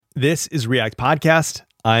This is React Podcast.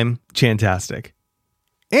 I'm Chantastic.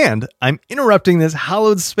 And I'm interrupting this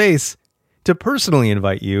hallowed space to personally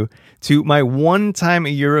invite you to my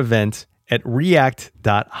one-time-a-year event at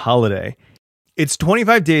react.holiday. It's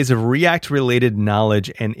 25 days of React-related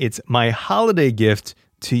knowledge, and it's my holiday gift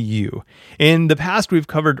to you. In the past, we've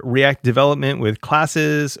covered React development with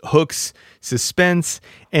classes, hooks, suspense,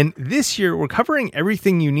 and this year we're covering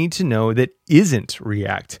everything you need to know that isn't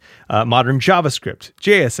React. Modern JavaScript,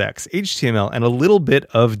 JSX, HTML, and a little bit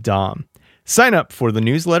of DOM. Sign up for the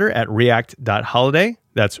newsletter at react.holiday,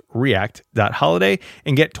 that's react.holiday,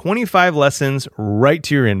 and get 25 lessons right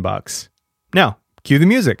to your inbox. Now, cue the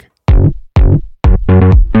music.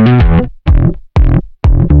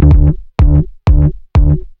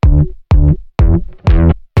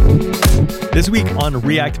 This week on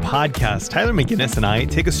React Podcast, Tyler McGinnis and I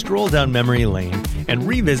take a stroll down memory lane and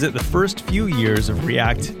revisit the first few years of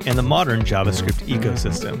React and the modern JavaScript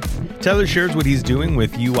ecosystem. Tyler shares what he's doing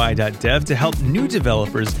with UI.dev to help new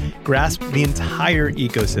developers grasp the entire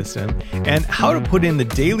ecosystem and how to put in the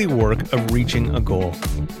daily work of reaching a goal.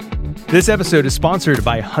 This episode is sponsored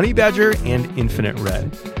by Honeybadger and Infinite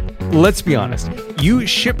Red. Let's be honest, you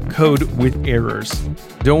ship code with errors.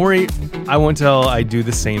 Don't worry, I won't tell I do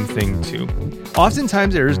the same thing too.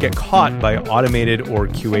 Oftentimes errors get caught by automated or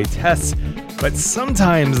QA tests, but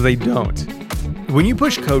sometimes they don't. When you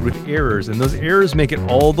push code with errors and those errors make it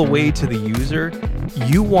all the way to the user,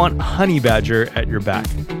 you want Honeybadger at your back.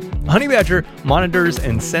 Honeybadger monitors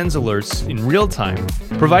and sends alerts in real time,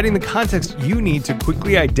 providing the context you need to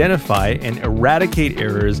quickly identify and eradicate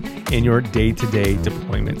errors in your day-to-day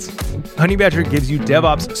deployments. Honeybadger gives you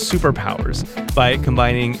DevOps superpowers by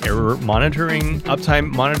combining error monitoring,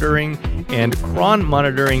 uptime monitoring, and cron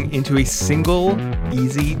monitoring into a single,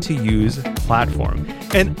 easy-to-use platform.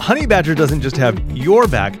 And Honeybadger doesn't just have your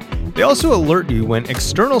back, they also alert you when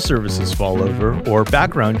external services fall over or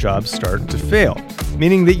background jobs start to fail,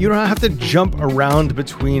 meaning that you don't have to jump around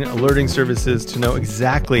between alerting services to know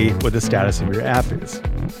exactly what the status of your app is.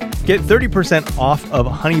 Get 30% off of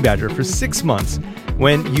Honeybadger for 6 months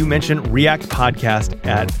when you mention React Podcast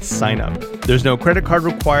at sign-up. There's no credit card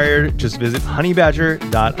required, just visit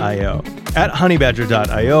honeybadger.io. At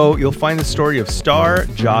honeybadger.io, you'll find the story of Star,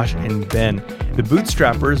 Josh, and Ben, the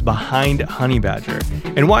bootstrappers behind Honeybadger,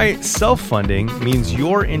 and why self-funding means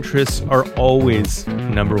your interests are always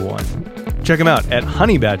number one. Check them out at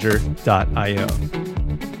honeybadger.io.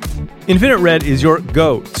 Infinite Red is your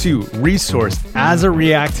go-to resource as a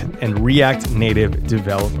React and React Native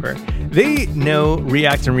developer. They know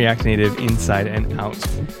React and React Native inside and out.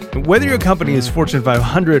 Whether your company is Fortune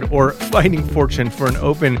 500 or fighting fortune for an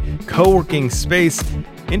open co-working space,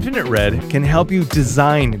 Infinite Red can help you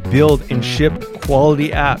design, build, and ship quality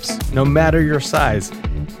apps, no matter your size.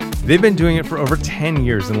 They've been doing it for over 10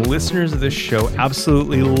 years, and listeners of this show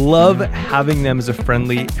absolutely love having them as a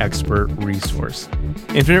friendly expert resource.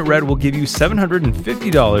 Infinite Red will give you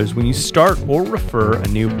 $750 when you start or refer a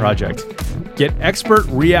new project. Get expert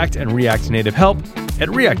React and React Native help at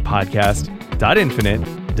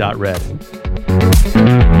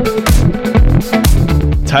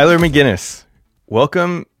reactpodcast.infinite.red. Tyler McGinnis,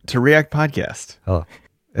 welcome to React Podcast. Hello.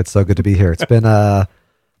 It's so good to be here. It's been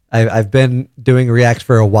I've been doing React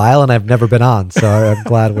for a while and I've never been on, so I'm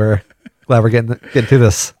glad we're getting to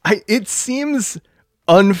this. It seems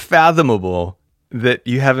unfathomable that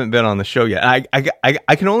you haven't been on the show yet. I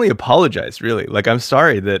can only apologize, really. Like, I'm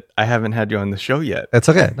sorry that I haven't had you on the show yet. It's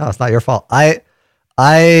okay. No, it's not your fault. I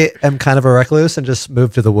am kind of a recluse and just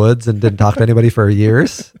moved to the woods and didn't talk to anybody for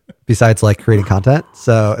years besides like creating content.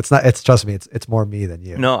 So trust me, it's more me than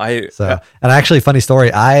you. No, and actually, funny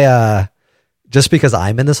story. Just because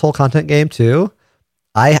I'm in this whole content game too,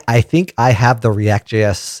 I think I have the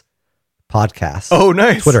React.js podcast. Oh,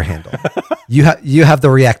 nice. Twitter handle. You have the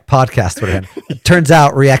React podcast Twitter handle. It turns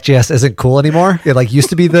out React.js isn't cool anymore. It like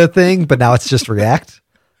used to be the thing, but now it's just React.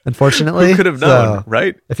 Unfortunately, who could have known,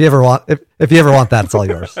 right? If you ever want that, it's all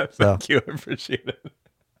yours. So. Thank you, I appreciate it.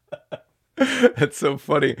 That's so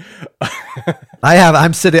funny. I have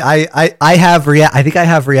React. I think I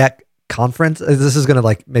have React conference. This is gonna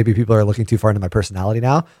like maybe people are looking too far into my personality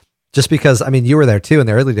now, just because I mean you were there too in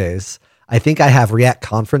the early days. I think I have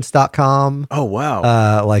reactconference.com. Oh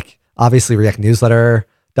wow. Like obviously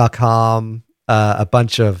reactnewsletter.com, a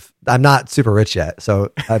bunch of, I'm not super rich yet,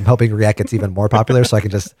 so I'm hoping React gets even more popular so I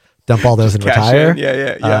can just dump all those and retire.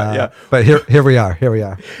 Yeah. But here we are.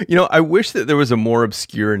 You know, I wish that there was a more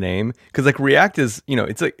obscure name, because like React is, you know,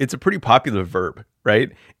 it's a pretty popular verb,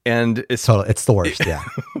 right? And it's the worst. Yeah.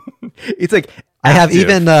 It's like I have active,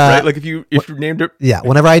 even right? Like if you named it, yeah,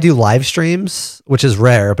 whenever I do live streams, which is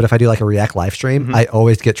rare, but if I do like a React live stream, I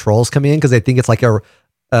always get trolls coming in because they think it's like a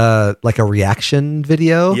reaction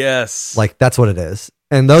video. yes, Like that's what it is.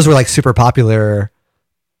 And those were like super popular,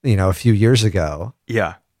 a few years ago.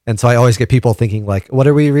 yeah. And so I always get people thinking like, what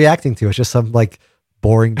are we reacting to? It's just some like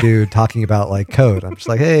boring dude talking about like code. I'm just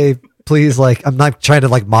like, hey, please, like, I'm not trying to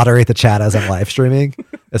like moderate the chat as I'm live streaming.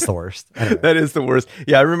 It's the worst. Anyway. That is the worst.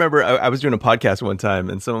 Yeah, I remember I was doing a podcast one time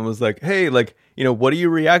and someone was like, hey, like, what do you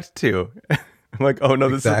react to? I'm like, oh no,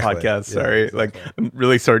 this Exactly. is a podcast. Yeah, Sorry. exactly. Like, I'm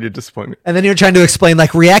really sorry to disappoint you. And then you're trying to explain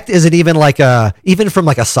like React isn't even like even from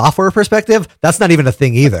like a software perspective, that's not even a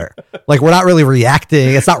thing either. Like we're not really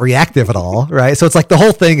reacting. It's not reactive at all. Right. So it's like the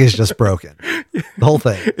whole thing is just broken. The whole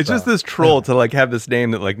thing. It's just this troll to like have this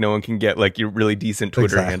name that like no one can get like your really decent Twitter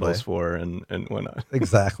Exactly. handles for and whatnot.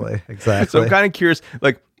 Exactly. So I'm kind of curious,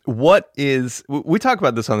 like, what is, we talk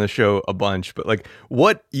about this on the show a bunch, but like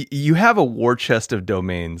you have a war chest of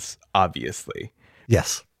domains, obviously.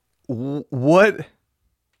 Yes. Whatever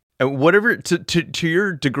to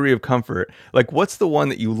your degree of comfort, like what's the one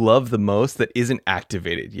that you love the most that isn't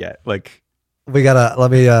activated yet? Like Let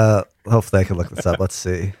me hopefully I can look this up. Let's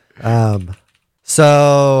see.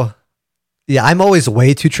 So yeah, I'm always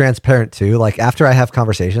way too transparent too. Like after I have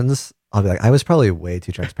conversations, I'll be like, I was probably way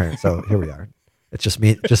too transparent. So here we are. It's just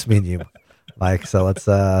me and you, Mike. So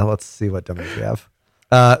let's see what domains we have.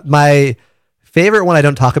 My favorite one I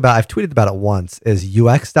don't talk about, I've tweeted about it once, is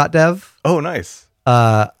ux.dev. oh, nice.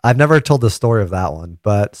 I've never told the story of that one,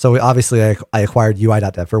 but so obviously I acquired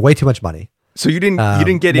ui.dev for way too much money. So you didn't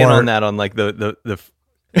get in on that on like the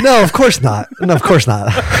No, of course not. No, of course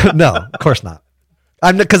not. No, of course not.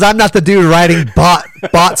 Because I'm not the dude writing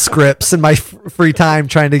bot scripts in my free time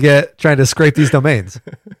trying to scrape these domains.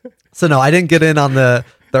 So no, I didn't get in on the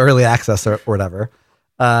early access or whatever.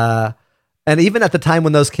 And even at the time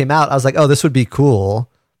when those came out, I was like, oh, this would be cool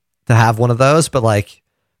to have one of those. But like,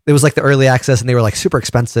 it was like the early access and they were like super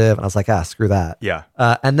expensive. And I was like, screw that. Yeah.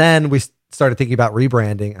 And then we started thinking about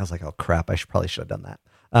rebranding. I was like, oh crap, I probably should have done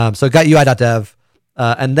that. So I got UI.dev.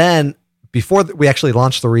 And then before we actually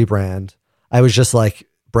launched the rebrand, I was just like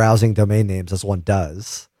browsing domain names as one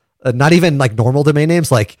does. Not even like normal domain names,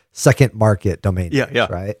 like second market domain names, yeah.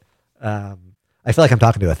 right? I feel like I'm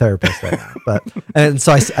talking to a therapist right now, and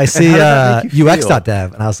so I see how did that make you feel?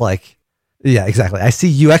 ux.dev and I was like, yeah, exactly. I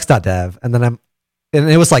see ux.dev and then and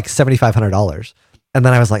it was like $7,500. And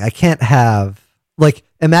then I was like, I can't have like,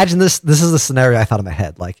 imagine this is the scenario I thought in my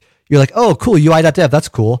head. Like you're like, oh, cool. UI.dev. That's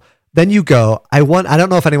cool. Then you go, I don't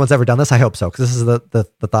know if anyone's ever done this. I hope so. Cause this is the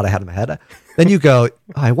thought I had in my head. Then you go,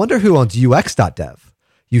 I wonder who owns ux.dev.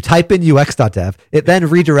 You type in ux.dev. It then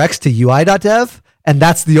redirects to ui.dev. And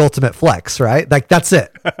that's the ultimate flex, right? Like that's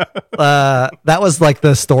it. That was like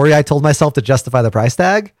the story I told myself to justify the price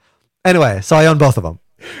tag. Anyway, so I own both of them.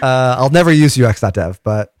 I'll never use ux.dev,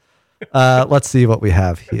 but let's see what we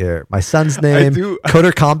have here. My son's name,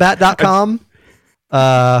 codercombat.com.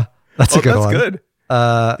 That's a good one. That's good.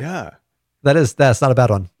 Yeah. That's not a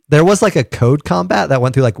bad one. There was like a code combat that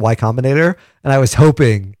went through like Y Combinator, and I was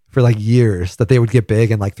hoping for like years that they would get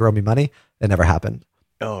big and like throw me money. It never happened.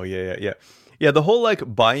 Oh yeah. Yeah, the whole like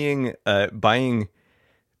buying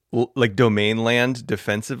like domain land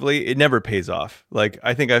defensively, it never pays off. Like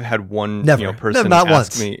I think I've had one person not ask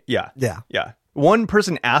once. me, yeah. Yeah. One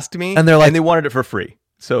person asked me, and they're like, and they wanted it for free.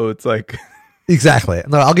 So it's like, exactly.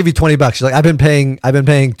 No, I'll give you $20. She's like, I've been paying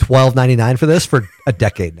 $12.99 for this for a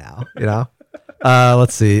decade now.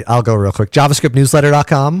 Let's see. I'll go real quick.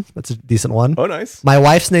 JavaScriptNewsletter.com. That's a decent one. Oh, nice. My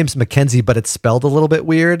wife's name's Mackenzie, but it's spelled a little bit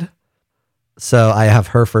weird. So I have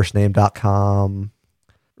her first name.com,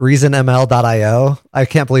 reasonml.io. I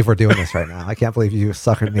can't believe we're doing this right now. I can't believe you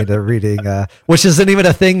suckered me to reading, which isn't even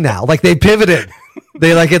a thing now. Like they pivoted.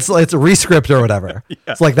 They like, it's a Rescript or whatever. Yeah.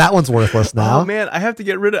 It's like that one's worthless now. Oh man, I have to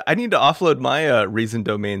get rid of, I need to offload my Reason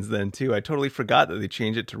domains then too. I totally forgot that they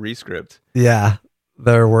changed it to Rescript. Yeah.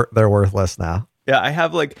 They're worthless now. Yeah. I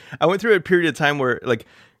have like, I went through a period of time where like,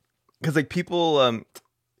 cause like people,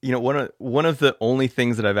 one of the only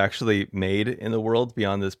things that I've actually made in the world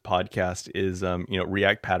beyond this podcast is,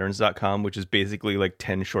 reactpatterns.com, which is basically like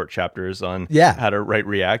 10 short chapters on how to write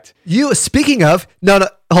React. Speaking of, no,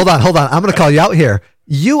 hold on. I'm going to call you out here.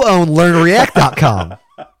 You own learnreact.com.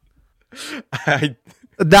 I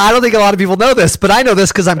don't think a lot of people know this, but I know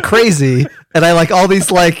this because I'm crazy and I like all these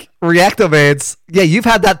like React domains. Yeah, you've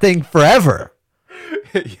had that thing forever.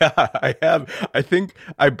 Yeah, I have. I think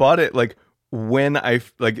I bought it like when I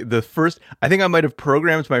think I might have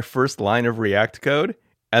programmed my first line of React code.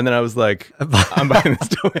 And then I was like, I'm buying this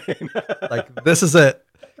domain. Like, this is it.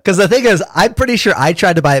 Because the thing is, I'm pretty sure I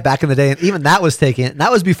tried to buy it back in the day, and even that was taken. And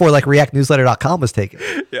that was before like reactnewsletter.com was taken.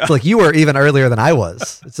 Yeah. So like you were even earlier than I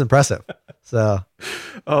was. It's impressive. So,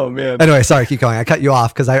 oh man. Anyway, sorry, keep going. I cut you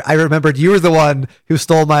off because I remembered you were the one who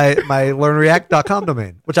stole my learnreact.com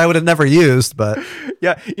domain, which I would have never used. But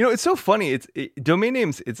yeah, it's so funny. Domain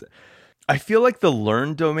names. I feel like the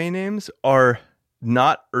learn domain names are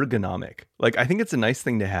not ergonomic. Like, I think it's a nice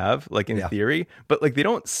thing to have, like in theory, but like they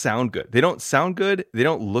don't sound good. They don't sound good. They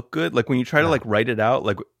don't look good. Like when you try to like write it out,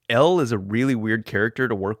 like L is a really weird character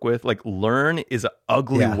to work with. Like learn is an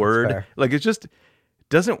ugly word. Like it just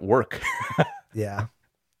doesn't work. Yeah.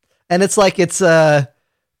 And it's like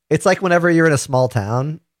whenever you're in a small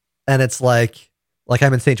town and it's like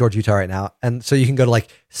I'm in St. George, Utah right now. And so you can go to like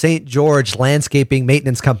St. George Landscaping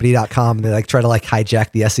Maintenance Company.com and they like try to like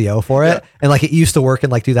hijack the SEO for it. Yeah. And like it used to work in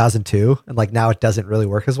like 2002 and like now it doesn't really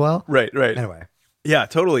work as well. Right. Anyway. Yeah,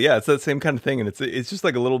 totally. Yeah. It's that same kind of thing. And it's just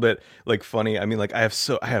like a little bit like funny. I mean, like I have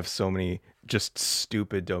so many just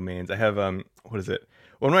stupid domains. I have, what is it?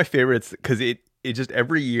 One of my favorites, cause it just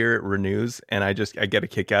every year it renews and I get a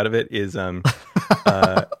kick out of it is,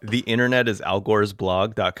 the internet is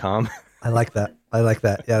algoresblog.com. I like that.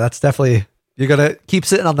 Yeah, that's definitely, you're going to keep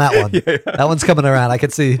sitting on that one. Yeah. That one's coming around. I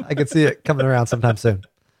could see it coming around sometime soon.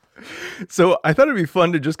 So I thought it'd be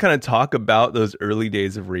fun to just kind of talk about those early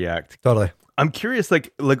days of React. Totally. I'm curious,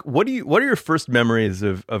 like what are your first memories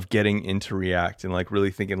of getting into React and like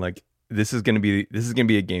really thinking like, this is going to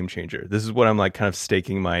be a game changer. This is what I'm like kind of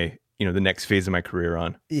staking my, the next phase of my career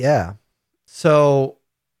on. Yeah. So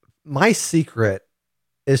my secret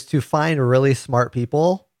is to find really smart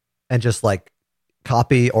people and just like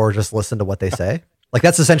copy or just listen to what they say. Like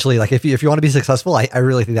that's essentially like, if you want to be successful, I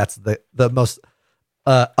really think that's the most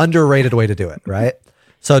underrated way to do it. Right.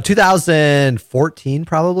 So 2014,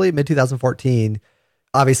 probably mid 2014,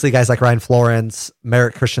 obviously guys like Ryan Florence,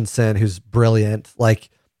 Merritt Christensen, who's brilliant. Like,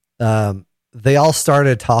 they all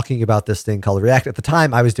started talking about this thing called React. At the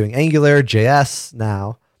time I was doing Angular, JS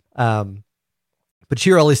now. But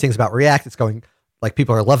you hear all these things about React. It's going like,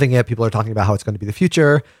 people are loving it. People are talking about how it's going to be the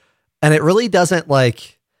future. And it really doesn't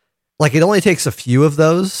like it only takes a few of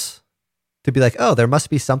those to be like, oh, there must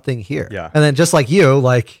be something here. Yeah. And then just like you,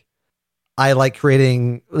 like I like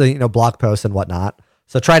creating, blog posts and whatnot.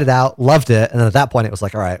 So tried it out, loved it. And then at that point it was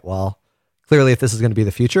like, all right, well, clearly if this is going to be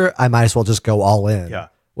the future, I might as well just go all in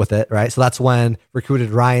with it. Right. So that's when recruited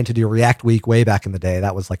Ryan to do React Week way back in the day.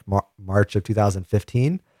 That was like March of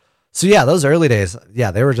 2015. So yeah, those early days,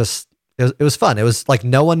 they were just, it was fun. It was like,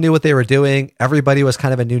 no one knew what they were doing. Everybody was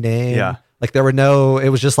kind of a new name. Yeah. Like it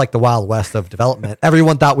was just like the Wild West of development.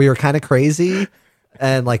 Everyone thought we were kind of crazy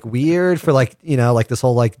and like weird for like, like this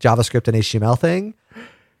whole like JavaScript and HTML thing.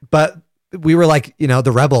 But we were like,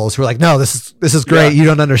 the rebels who were like, no, this is great. Yeah. You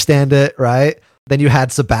don't understand it. Right. Then you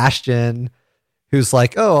had Sebastian, who's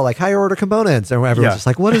like, oh, like higher order components. And everyone's just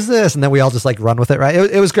like, what is this? And then we all just like run with it. Right.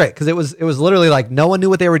 It was great. Cause it was literally like no one knew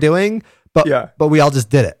what they were doing, but we all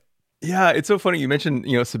just did it. Yeah, it's so funny. You mentioned,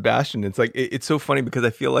 Sebastian. It's like, it's so funny because I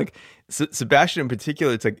feel like Sebastian in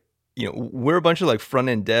particular, it's like, we're a bunch of like front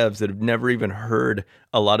end devs that have never even heard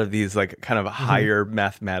a lot of these like kind of higher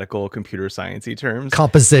mathematical computer sciencey terms.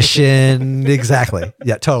 Composition. Exactly.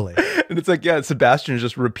 Yeah, totally. And it's like, Sebastian is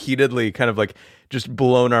just repeatedly kind of like just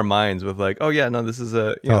blown our minds with like, oh yeah, no, this is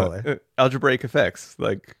algebraic effects.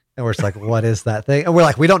 Like, and we're just like, what is that thing? And we're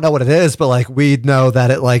like, we don't know what it is, but like, we know that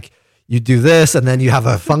it like, you do this and then you have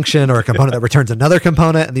a function or a component that returns another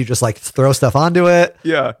component and you just like throw stuff onto it.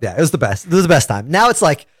 Yeah. Yeah. It was the best. It was the best time. Now it's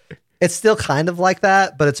like, it's still kind of like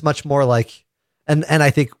that, but it's much more like, and I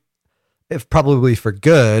think if probably for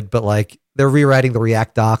good, but like they're rewriting the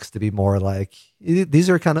React docs to be more like, this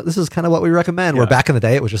is kind of what we recommend. Where back in the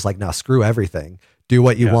day, it was just like, no, screw everything. Do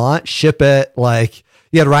what you want, ship it. Like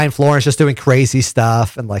you had Ryan Florence just doing crazy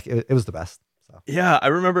stuff. And like, it was the best. Yeah, I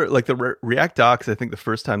remember like the React docs. I think the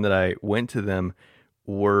first time that I went to them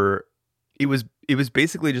it was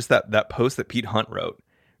basically just that post that Pete Hunt wrote,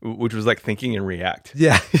 which was like thinking in React.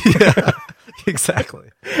 Yeah, exactly.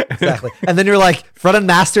 And then you're like, Front End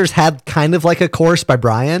Masters had kind of like a course by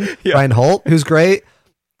Brian Holt, who's great.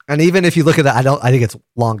 And even if you look at that, I think it's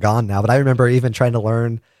long gone now, but I remember even trying to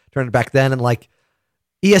learn it back then and like.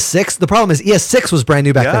 ES6. The problem is ES6 was brand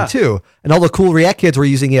new back then too, and all the cool React kids were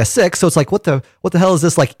using ES6. So it's like, what the hell is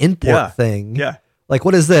this like import thing? Yeah, like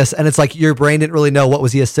what is this? And it's like your brain didn't really know what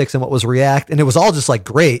was ES6 and what was React, and it was all just like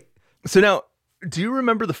great. So now, do you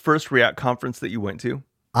remember the first React conference that you went to?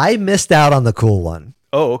 I missed out on the cool one.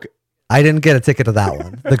 Oh, okay. I didn't get a ticket to that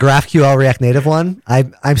one. The GraphQL React Native one.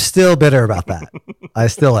 I'm still bitter about that. I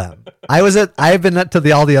still am. I've been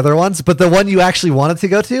to all the other ones, but the one you actually wanted to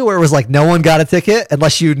go to, where it was like no one got a ticket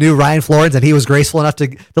unless you knew Ryan Florence and he was graceful enough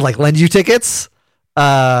to like lend you tickets.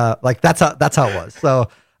 Like that's how it was. So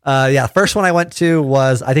yeah, first one I went to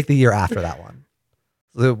was I think the year after that one.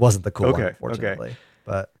 It wasn't the cool one, unfortunately.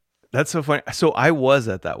 But that's so funny. So I was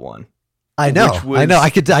at that one. I know. I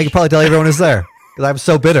could probably tell everyone was there because I'm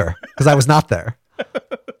so bitter because I was not there.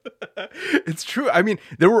 It's true. I mean,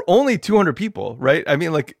 there were only 200 people, right? I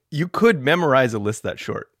mean, like you could memorize a list that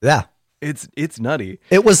short. Yeah. It's nutty.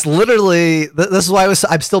 It was literally, this is why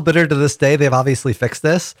I'm still bitter to this day. They've obviously fixed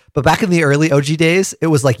this, but back in the early OG days, it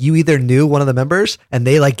was like you either knew one of the members and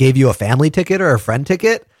they like gave you a family ticket or a friend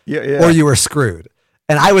ticket, or you were screwed.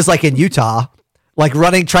 And I was like in Utah, like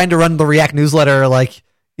trying to run the React newsletter, like,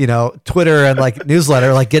 you know, Twitter and like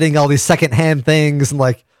newsletter, like getting all these secondhand things. And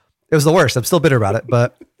like, it was the worst. I'm still bitter about it,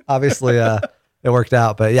 but obviously it worked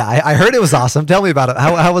out. But yeah, I heard it was awesome. Tell me about it.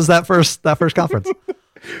 How was that first conference?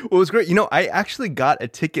 Well, it was great. You know, I actually got a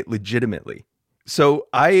ticket legitimately. So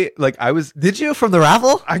I was. Did you from the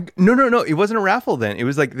raffle? No. It wasn't a raffle then. It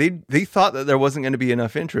was like they thought that there wasn't going to be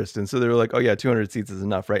enough interest, and so they were like, oh yeah, 200 seats is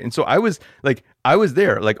enough, right? And so I was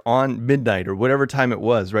there like on midnight or whatever time it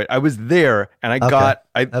was, right? I was there, and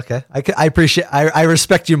I appreciate. I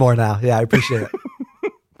respect you more now. Yeah, I appreciate it.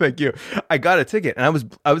 Thank you. I got a ticket, and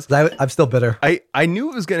I'm still bitter. I knew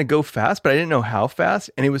it was going to go fast, but I didn't know how fast,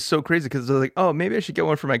 and it was so crazy because I was like, oh, maybe I should get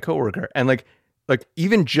one for my coworker, and like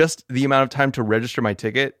even just the amount of time to register my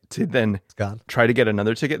ticket to then try to get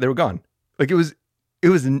another ticket, they were gone. Like it was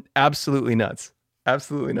absolutely nuts.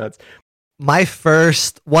 Absolutely nuts. My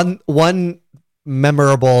first one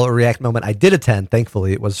memorable React moment I did attend,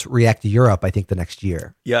 thankfully, it was React Europe, I think the next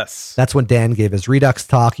year. Yes. That's when Dan gave his Redux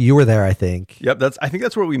talk. You were there, I think. Yep, I think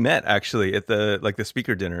that's where we met actually at the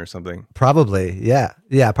speaker dinner or something. Probably. Yeah.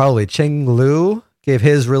 Yeah, probably. Cheng Lu gave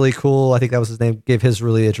his really cool, I think that was his name, gave his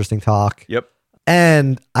really interesting talk. Yep.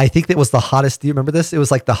 And I think that was the hottest. Do you remember this? It was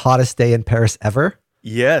like the hottest day in Paris ever.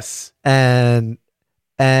 Yes. And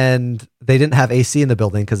they didn't have AC in the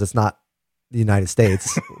building because it's not the United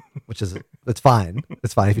States, it's fine.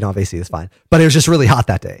 It's fine if you don't have AC, it's fine. But it was just really hot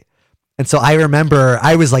that day. And so I remember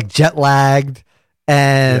I was like jet lagged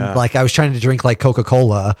and like I was trying to drink like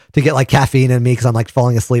Coca-Cola to get like caffeine in me because I'm like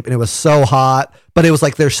falling asleep, and it was so hot. But it was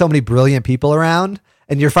like there's so many brilliant people around,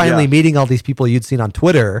 and you're finally meeting all these people you'd seen on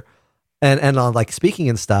Twitter. And on like speaking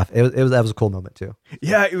and stuff, that was a cool moment too.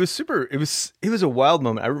 Yeah, it was super. It was a wild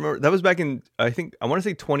moment. I remember that was back in I want to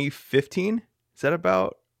say 2015. Is that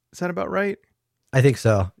about right? I think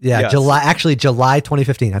so. Yeah, July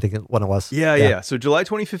 2015. I think when it was. Yeah. So July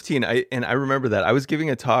 2015. I remember that I was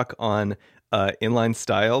giving a talk on inline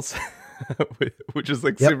styles, which is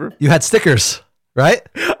like super. You had stickers. Right?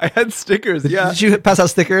 I had stickers. Did you pass out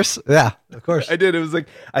stickers? Yeah, of course. I did. It was like,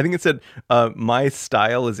 I think it said, my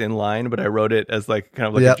style is in line, but I wrote it as like kind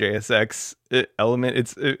of like a JSX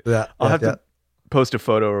element. I'll have to post a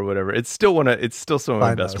photo or whatever. It's still some of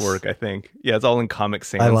my best work, I think. Yeah, it's all in Comic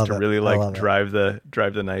Sans to really like drive the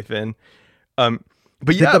knife in. But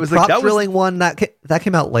yeah, it was like that drilling one that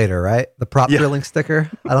came out later, right? The prop drilling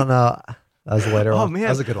sticker. I don't know. That was a later one. Man, that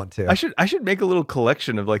was a good one too. I should make a little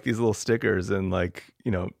collection of like these little stickers and like, you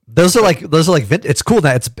know, those are like it's cool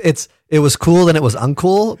that it was cool and it was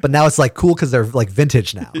uncool, but now it's like cool because they're like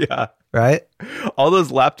vintage now. Yeah. Right. All those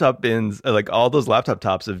laptop bins, like all those laptop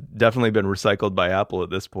tops, have definitely been recycled by Apple at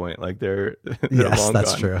this point. Like they're long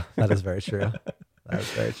that's gone. True. That is very true. That is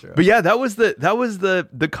very true. But yeah, that was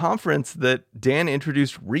the conference that Dan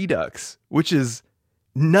introduced Redux, which is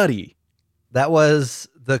nutty. That was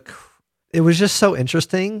it was just so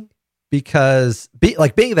interesting because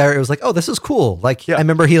being there, it was like, oh, this is cool. Like, I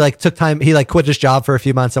remember he like took time, he like quit his job for a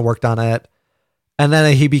few months and worked on it. And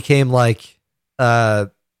then he became like a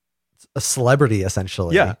celebrity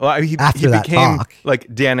essentially. Yeah. Well, he became like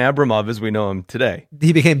Dan Abramov as we know him today.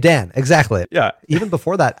 He became Dan. Exactly. Yeah. Even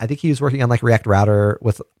before that, I think he was working on like React Router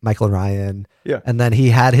with Michael and Ryan. Yeah. And then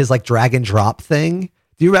he had his like drag and drop thing.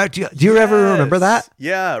 Do you ever remember that?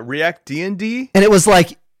 Yeah. React D&D. And it was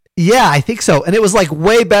like, yeah, I think so. And it was like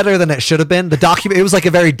way better than it should have been. The document, it was like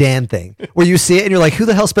a very Dan thing where you see it and you're like, who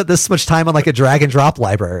the hell spent this much time on like a drag and drop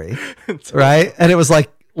library? Right. And it was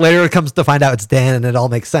like, later it comes to find out it's Dan and it all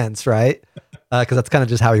makes sense. Right. Cause that's kind of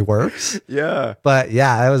just how he works. Yeah. But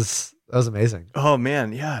yeah, that was amazing. Oh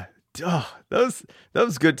man. Yeah. Oh, that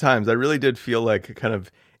was good times. I really did feel like kind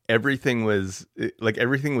of everything was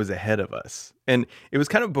ahead of us. And it was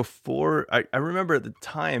kind of before I remember at the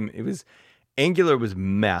time Angular was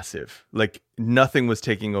massive. Like nothing was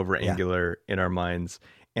taking over Angular in our minds.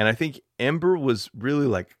 And I think Ember was really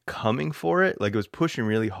like coming for it. Like it was pushing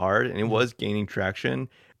really hard and it was gaining traction.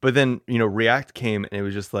 But then, React came and it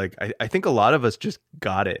was just like, I think a lot of us just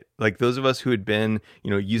got it. Like those of us who had been,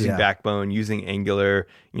 using Backbone, using Angular,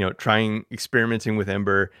 experimenting with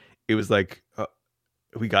Ember, it was like,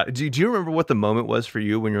 we got it. Do you remember what the moment was for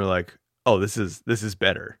you when you're like, oh, this is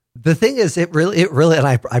better? The thing is, it really, and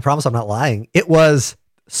I promise I'm not lying. It was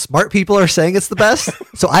smart people are saying it's the best.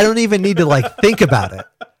 So I don't even need to like think about it.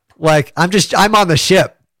 Like I'm on the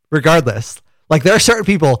ship regardless. Like there are certain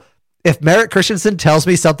people, if Merritt Christensen tells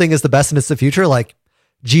me something is the best and it's the future, like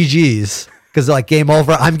GG's, because like game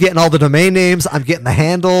over. I'm getting all the domain names. I'm getting the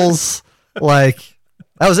handles. Like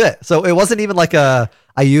that was it. So it wasn't even like I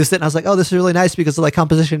used it and I was like, oh, this is really nice because of like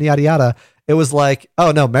composition, yada, yada. It was like,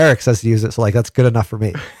 oh no, Merrick says to use it. So like, that's good enough for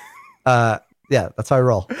me. Yeah, that's how I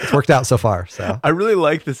roll. It's worked out so far. So I really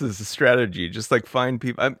like this as a strategy. Just like find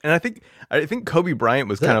people, and I think Kobe Bryant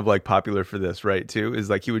was kind of like popular for this, right? Too is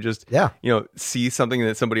like he would just see something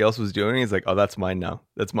that somebody else was doing. And he's like, oh, that's mine now.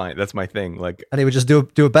 That's my thing. Like, and he would just do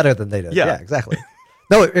it better than they did. Yeah, exactly.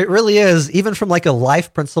 No, it really is. Even from like a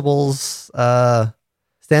life principles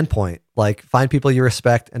standpoint, like find people you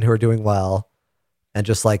respect and who are doing well, and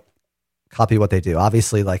just like copy what they do.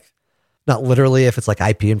 Obviously, like. Not literally if it's like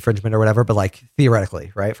IP infringement or whatever, but like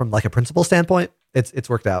theoretically, right? From like a principle standpoint, it's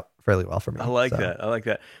worked out fairly well for me. I like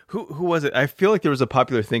that. Who was it? I feel like there was a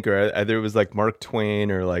popular thinker, either it was like Mark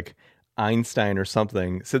Twain or like Einstein or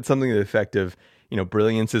something, said something to the effect of,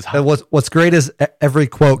 brilliance is. What's great is every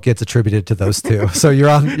quote gets attributed to those two. So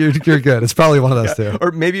you're good. It's probably one of those two.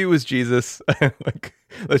 Or maybe it was Jesus. Like,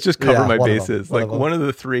 let's just cover my bases. One of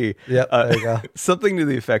the three. Yeah, there you go. Something to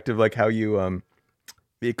the effect of like how you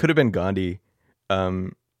it could have been Gandhi.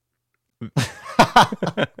 What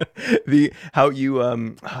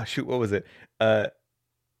was it?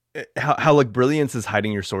 How like brilliance is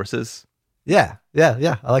hiding your sources. Yeah.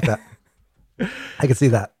 I like that. I can see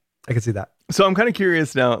that. So I'm kind of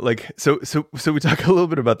curious now. Like, so we talk a little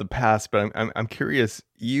bit about the past, but I'm curious.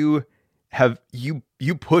 You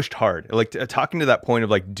pushed hard, like talking to that point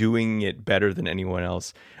of like doing it better than anyone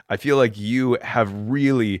else. I feel like you have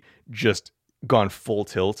really just gone full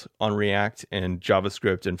tilt on React and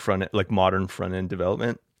JavaScript and modern front end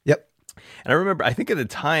development. Yep. And I remember, I think at the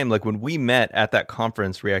time, like when we met at that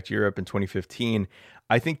conference, React Europe in 2015,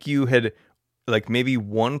 I think you had like maybe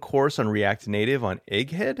one course on React Native on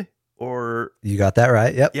Egghead, or you got that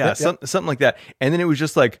right. Yep. Yeah. Something like that. And then it was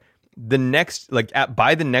just like the next,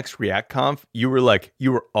 by the next React Conf, you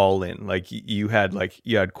were all in. Like you had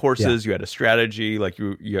courses, you had a strategy, like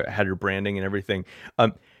you had your branding and everything.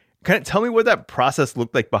 Kind of tell me what that process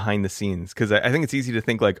looked like behind the scenes, because I think it's easy to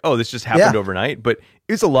think like, oh, this just happened overnight, but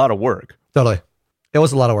it's a lot of work. Totally, it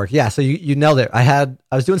was a lot of work. Yeah, so you nailed it. I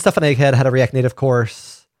was doing stuff on Egghead, had a React Native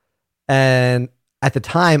course, and at the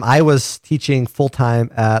time I was teaching full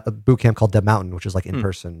time at a boot camp called Dead Mountain, which is like in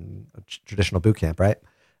person, traditional boot camp, right?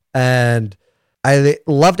 And I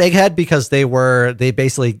loved Egghead because they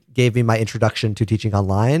basically gave me my introduction to teaching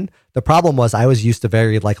online. The problem was I was used to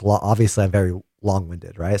obviously I'm very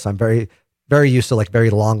long-winded, right? So I'm very, very used to like very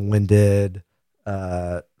long-winded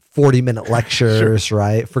 40-minute lectures, sure.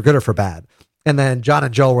 Right? For good or for bad. And then John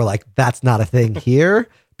and Joel were like, that's not a thing here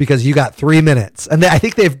because you got 3 minutes. And I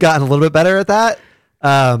think they've gotten a little bit better at that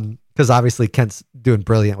because obviously Kent's doing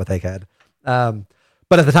brilliant with Egghead.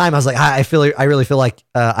 But at the time I was like, I really feel like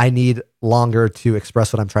I need longer to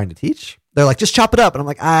express what I'm trying to teach. They're like, just chop it up. And I'm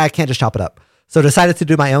like, I can't just chop it up. So decided to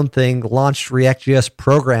do my own thing, launched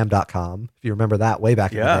reactjsprogram.com. If you remember that way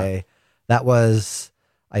back in the day, that was,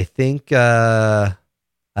 I think, I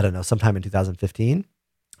don't know, sometime in 2015.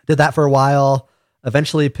 Did that for a while,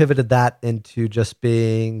 eventually pivoted that into just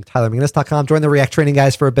being tylermcginnis.com, joined the React training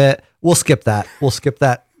guys for a bit. We'll skip that.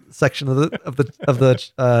 Section of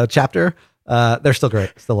the chapter. They're still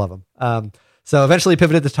great. Still love them. So eventually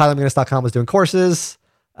pivoted to tylermcginnis.com, was doing courses.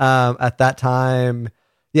 At that time,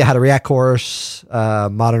 had a React course,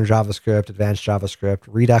 modern JavaScript, advanced JavaScript,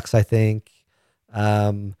 Redux, I think.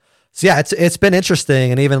 It's been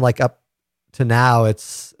interesting, and even like up to now,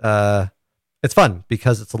 it's fun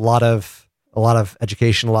because it's a lot of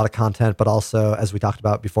education, a lot of content, but also, as we talked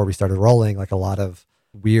about before we started rolling, like a lot of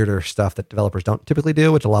weirder stuff that developers don't typically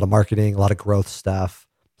do, which a lot of marketing, a lot of growth stuff.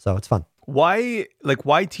 So it's fun. Why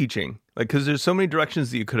teaching? Like, because there's so many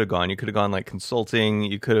directions that you could have gone. You could have gone like consulting.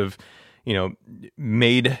 You could have,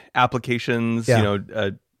 made applications,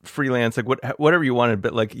 freelance, like whatever you wanted.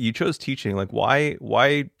 But like you chose teaching. Like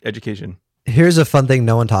why education? Here's a fun thing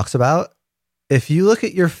no one talks about. If you look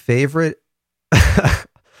at your favorite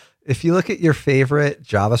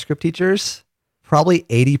JavaScript teachers, probably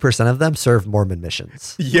 80% of them serve Mormon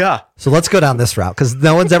missions. Yeah. So let's go down this route because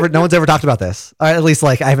no one's ever talked about this. Or at least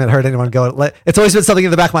like I haven't heard anyone go. It's always been something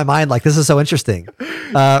in the back of my mind. Like this is so interesting.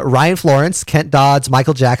 Ryan Florence, Kent Dodds,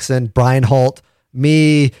 Michael Jackson, Brian Holt,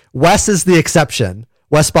 me. Wes is the exception.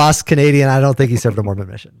 Wes Boss, Canadian. I don't think he served a Mormon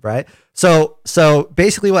mission, right? So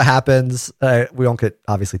basically, what happens? We won't get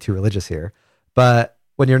obviously too religious here, but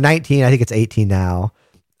when you're 19, I think it's 18 now.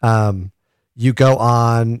 You go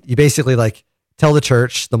on. You basically like tell the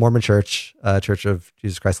church, the Mormon Church, Church of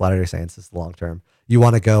Jesus Christ of Latter-day Saints is the long term. You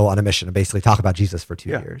want to go on a mission and basically talk about Jesus for 2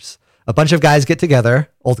 years. A bunch of guys get together,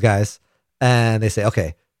 old guys, and they say,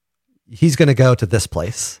 okay, he's going to go to this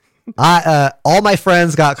place. All my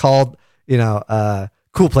friends got called,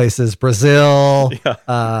 cool places, Brazil,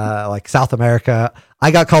 like South America. I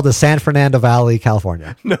got called to San Fernando Valley,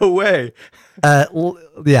 California. No way.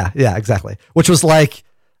 Yeah, exactly. Which was like,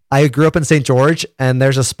 I grew up in St. George, and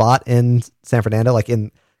there's a spot in San Fernando, like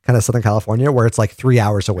in kind of Southern California, where it's like 3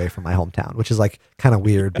 hours away from my hometown, which is like kind of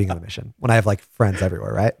weird being on a mission when I have like friends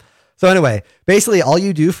everywhere, right? So anyway, basically all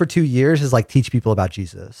you do for 2 years is like teach people about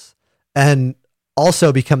Jesus and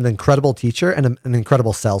also become an incredible teacher and an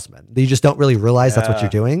incredible salesman. You just don't really realize that's what you're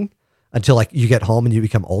doing until like you get home and you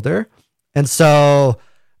become older. And so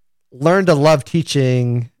learned to love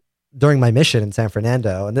teaching during my mission in San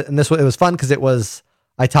Fernando. And it was fun because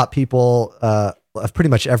I taught people of pretty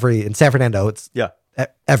much in San Fernando, it's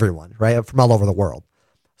everyone, right? From all over the world.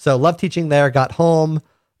 So loved teaching there, got home,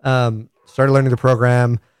 started learning the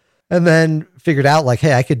program, and then figured out like,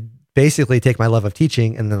 hey, I could basically take my love of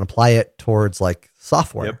teaching and then apply it towards like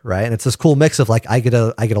software, right? And it's this cool mix of like, I get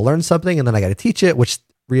to learn something and then I got to teach it, which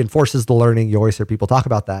reinforces the learning. You always hear people talk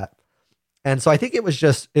about that. And so I think it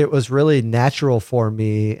was really natural for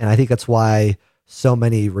me. And I think that's why so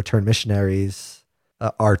many return missionaries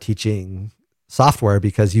are teaching software,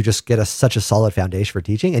 because you just get such a solid foundation for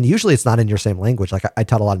teaching. And usually it's not in your same language. Like I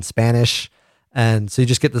taught a lot in Spanish. And so you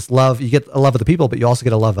just get this love, you get a love of the people, but you also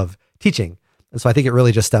get a love of teaching. And so I think it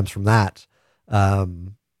really just stems from that. But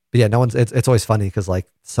yeah, it's always funny because like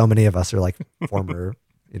so many of us are like former,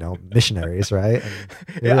 missionaries, right?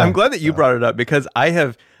 And, I'm glad that you brought it up because I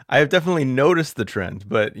have definitely noticed the trend,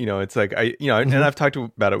 but it's like and I've talked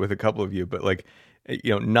about it with a couple of you, but like,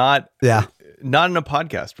 not in a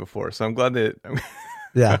podcast before. So I'm glad that.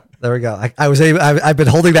 Yeah, there we go. I've been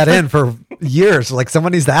holding that in for years. Like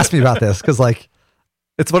someone needs to ask me about this because like,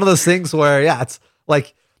 it's one of those things where, it's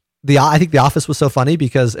like I think The Office was so funny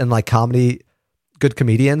because in like comedy, good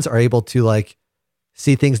comedians are able to like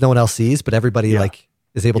see things no one else sees, but everybody like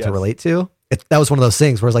is able to relate to. That was one of those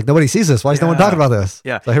things where it's like, nobody sees this. Why is no one talking about this?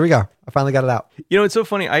 Yeah. So here we go. I finally got it out. It's so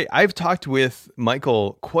funny. I've talked with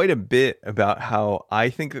Michael quite a bit about how I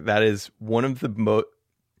think that is one of the most,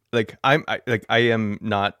 like I am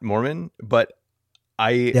not Mormon, but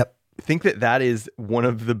I think that is one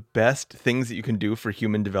of the best things that you can do for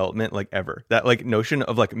human development, like ever. That like notion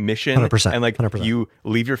of like mission 100%, and like 100%. You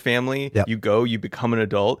leave your family, you go, you become an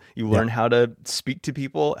adult, you learn how to speak to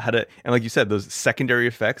people, and like you said, those secondary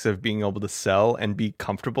effects of being able to sell and be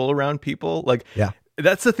comfortable around people. Like,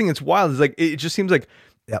 that's the thing that's wild is like, it just seems like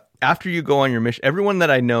after you go on your mission, everyone that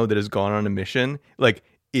I know that has gone on a mission, like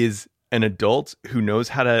is an adult who knows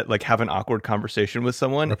how to like have an awkward conversation with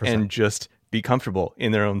someone 100%. And just be comfortable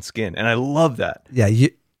in their own skin. And I love that. Yeah.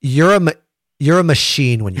 You're a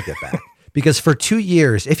machine when you get back because for 2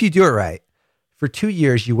 years, if you do it right, for 2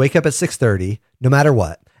 years, you wake up at 6:30, no matter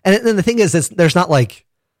what. And then the thing is, there's not like,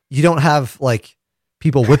 you don't have like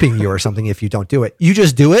people whipping you or something if you don't do it. You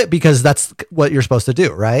just do it because that's what you're supposed to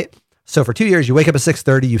do. Right. So for 2 years, you wake up at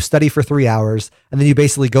 6:30, you study for 3 hours, and then you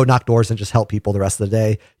basically go knock doors and just help people the rest of the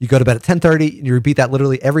day. You go to bed at 10:30 and you repeat that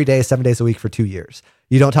literally every day, 7 days a week for 2 years.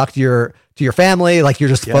 You don't talk to your family. Like you're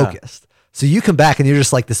just focused. So you come back and you're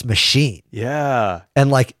just like this machine. Yeah.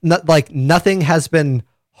 And like nothing has been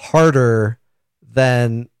harder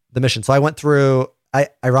than the mission. So I went through,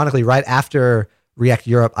 ironically, right after React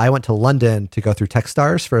Europe, I went to London to go through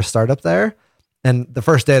Techstars for a startup there. And the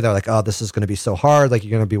first day they're like, oh, this is going to be so hard. Like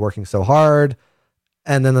you're going to be working so hard.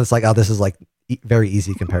 And then it's like, oh, this is like very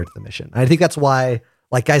easy compared to the mission. And I think that's why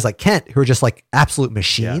like guys like Kent, who are just like absolute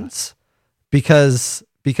machines, because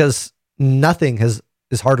nothing is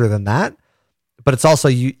harder than that. But it's also,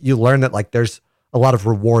 you learn that like there's a lot of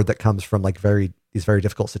reward that comes from like these very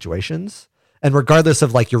difficult situations. And regardless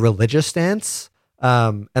of like your religious stance,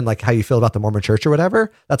 and like how you feel about the Mormon Church or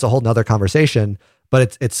whatever, that's a whole nother conversation.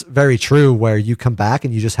 But it's very true where you come back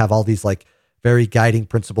and you just have all these like very guiding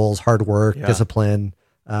principles, hard work, discipline.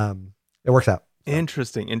 It works out. So.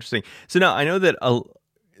 Interesting. So now I know that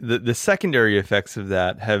the secondary effects of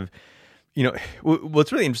that have,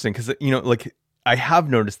 what's really interesting because, like I have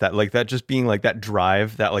noticed that, like that just being like that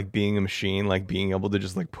drive, that like being a machine, like being able to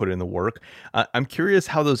just like put in the work. I'm curious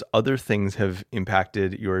how those other things have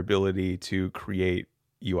impacted your ability to create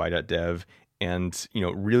UI.dev and, you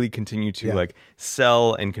know, really continue to like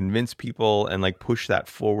sell and convince people and like push that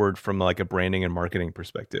forward from like a branding and marketing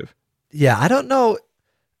perspective. Yeah, I don't know.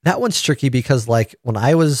 That one's tricky because like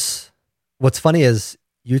what's funny is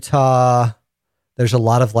Utah, there's a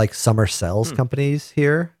lot of like summer sales companies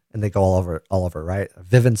here, and they go all over, right?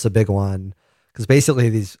 Vivint's a big one because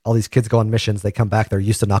basically all these kids go on missions. They come back, they're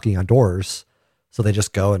used to knocking on doors, so they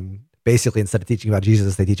just go and basically instead of teaching about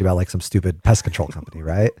Jesus, they teach about like some stupid pest control company,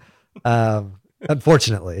 right?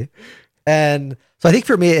 Unfortunately, and so I think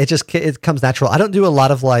for me, it comes natural. I don't do a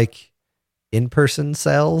lot of like in-person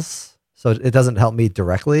sales, so it doesn't help me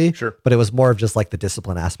directly. Sure, but it was more of just like the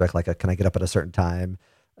discipline aspect. Like, can I get up at a certain time?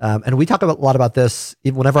 And we talk a lot about this.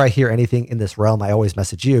 Even whenever I hear anything in this realm, I always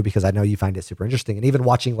message you because I know you find it super interesting. And even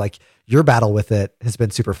watching like your battle with it has been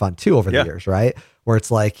super fun too over the years, right? Where it's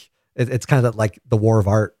like, it's kind of like the war of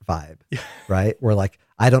art vibe, right? Where like,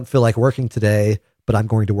 I don't feel like working today, but I'm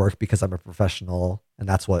going to work because I'm a professional, and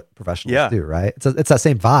that's what professionals do, right? It's that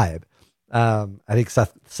same vibe. I think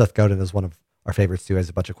Seth Godin is one of our favorites too. Has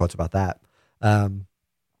a bunch of quotes about that. But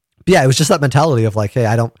yeah, it was just that mentality of like, hey,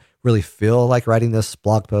 I don't really feel like writing this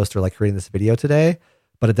blog post or like creating this video today,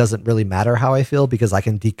 but it doesn't really matter how I feel because I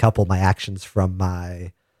can decouple my actions from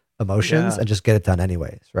my emotions and just get it done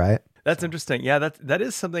anyways, right? That's interesting. Yeah, that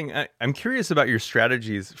is something I'm curious about your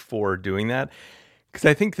strategies for doing that, because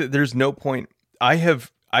I think that there's no point.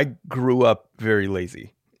 I grew up very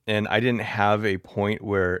lazy, and I didn't have a point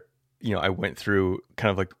where, you know, I went through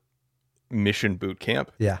kind of like mission boot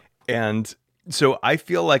camp. Yeah. And so I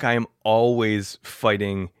feel like I am always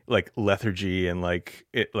fighting like lethargy and like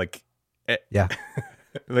like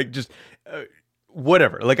just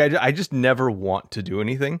whatever. Like I just never want to do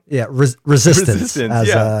anything. Yeah, resistance as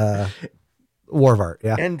a war of art.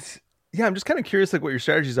 Yeah, and yeah, I'm just kind of curious like what your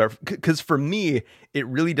strategies are, because for me it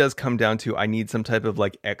really does come down to I need some type of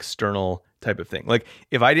like external type of thing. Like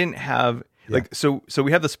if I didn't have like, so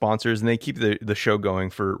we have the sponsors and they keep the show going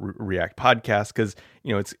for React Podcast because,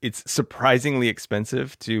 you know, it's surprisingly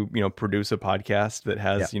expensive to, you know, produce a podcast that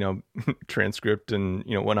has, you know, transcript and,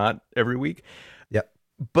 you know, whatnot every week. Yep.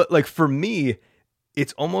 But like for me,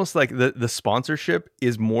 it's almost like the sponsorship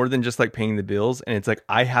is more than just like paying the bills. And it's like,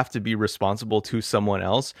 I have to be responsible to someone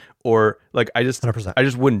else, or like, I just 100%. I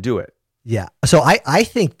just wouldn't do it. Yeah. So I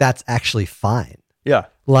think that's actually fine. Yeah.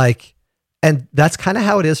 Like, and that's kind of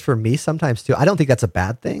how it is for me sometimes too. I don't think that's a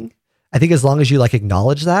bad thing. I think as long as you like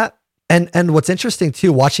acknowledge that. And what's interesting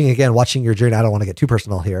too, watching your journey, I don't want to get too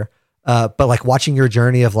personal here, but like watching your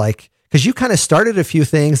journey of like, cause you kind of started a few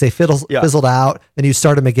things, they fizzled out, then you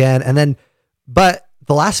start them again. And then, but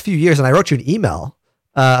the last few years, and I wrote you an email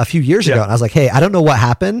a few years ago, and I was like, hey, I don't know what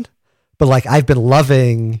happened, but like, I've been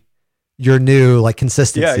loving your new like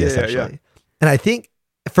consistency essentially. And I think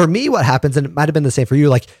for me, what happens, and it might've been the same for you,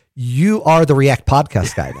 like you are the React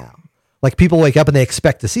podcast guy now. Like people wake up and they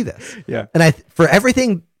expect to see this. Yeah. And for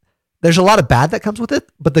everything, there's a lot of bad that comes with it,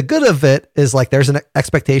 but the good of it is like, there's an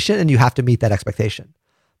expectation and you have to meet that expectation.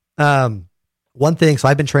 One thing, so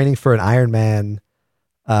I've been training for an Ironman,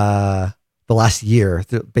 the last year,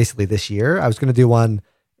 basically this year. I was going to do one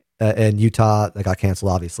in Utah that got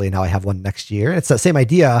canceled, obviously. Now I have one next year. It's that same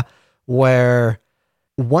idea where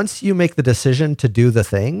once you make the decision to do the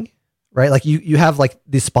thing, right? Like you have like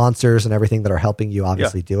these sponsors and everything that are helping you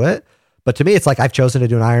obviously do it. But to me, it's like, I've chosen to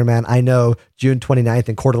do an Ironman. I know June 29th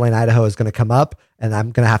in Coeur d'Alene, Idaho is going to come up and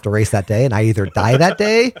I'm going to have to race that day. And I either die that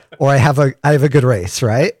day or I have a good race.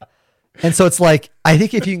 Right. And so it's like, I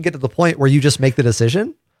think if you can get to the point where you just make the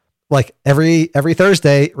decision, like every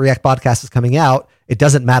Thursday, React Podcast is coming out. It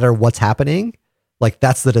doesn't matter what's happening. Like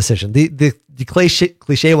that's the decision. The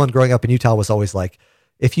cliche one growing up in Utah was always like,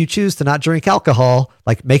 if you choose to not drink alcohol,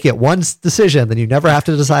 like make it one decision, then you never have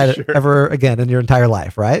to decide it ever again in your entire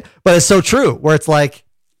life. Right. But it's so true where it's like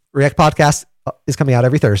React Podcast is coming out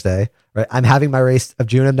every Thursday, right? I'm having my race of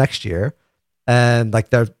June of next year. And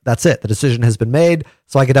like, that's it. The decision has been made.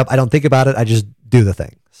 So I get up, I don't think about it. I just do the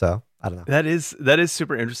thing. So I don't know. That is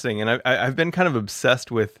super interesting. And I've been kind of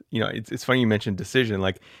obsessed with, you know, it's funny you mentioned decision,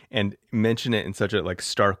 like, and mention it in such a like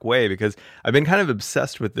stark way, because I've been kind of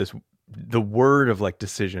obsessed with the word of like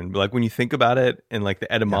decision. Like when you think about it and like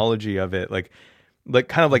the etymology of it, like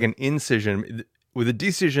kind of like an incision. With a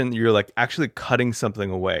decision, you're like actually cutting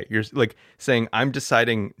something away. You're like saying, I'm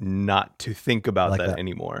deciding not to think about that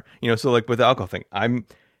anymore. You know, so like with the alcohol thing,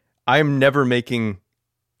 I'm never making,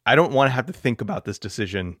 I don't want to have to think about this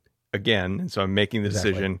decision again. And so I'm making the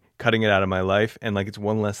Exactly. decision, cutting it out of my life. And like, it's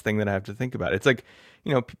one less thing that I have to think about. It's like,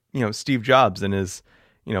 Steve Jobs and his,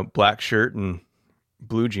 black shirt and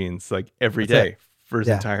blue jeans, like every That's day it. for his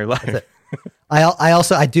Yeah, entire that's life. it.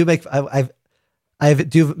 I do make I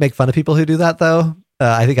do make fun of people who do that though.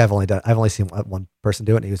 I think I've only seen one person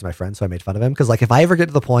do it, and he was my friend, so I made fun of him because like if I ever get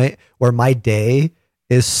to the point where my day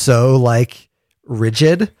is so like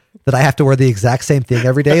rigid that I have to wear the exact same thing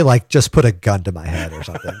every day, like just put a gun to my head or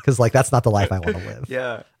something, because like that's not the life I want to live.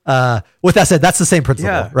 Yeah. With that said, that's the same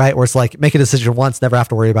principle, Yeah. right? Where it's like make a decision once, never have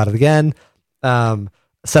to worry about it again.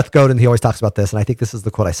 Seth Godin, he always talks about this, and I think this is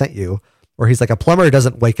the quote I sent you, where he's like, a plumber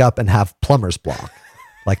doesn't wake up and have plumber's block.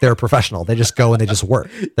 Like they're a professional. They just go and they just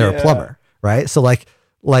work. They're a plumber, right? So like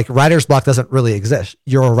writer's block doesn't really exist.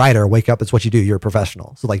 You're a writer. Wake up. It's what you do. You're a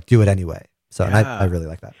professional. So like do it anyway. So and I really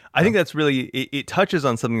like that. I think that's really, it touches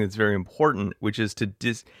on something that's very important, which is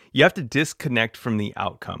you have to disconnect from the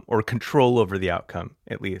outcome or control over the outcome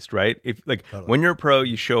at least, right? If like when you're a pro,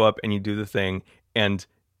 you show up and you do the thing and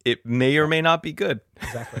it may or may not be good.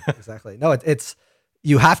 Exactly. No, it's,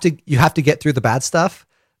 you have to get through the bad stuff.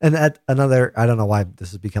 And I don't know why this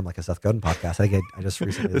has become like a Seth Godin podcast. I just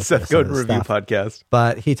recently the Seth Godin review podcast,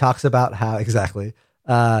 but he talks about how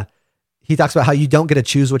he talks about how you don't get to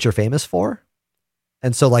choose what you're famous for.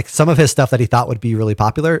 And so like some of his stuff that he thought would be really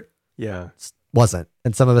popular wasn't.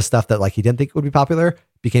 And some of his stuff that like he didn't think would be popular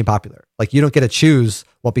became popular. Like you don't get to choose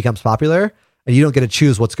what becomes popular, and you don't get to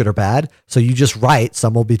choose what's good or bad. So you just write,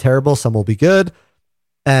 some will be terrible, some will be good.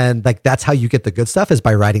 And like, that's how you get the good stuff, is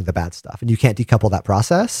by writing the bad stuff, and you can't decouple that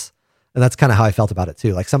process. And that's kind of how I felt about it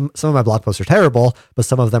too. Like some of my blog posts are terrible, but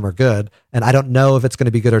some of them are good. And I don't know if it's going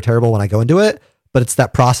to be good or terrible when I go into it, but it's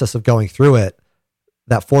that process of going through it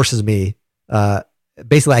that forces me,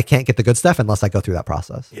 basically I can't get the good stuff unless I go through that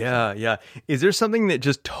process. Yeah. Yeah. Is there something that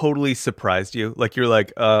just totally surprised you? Like you're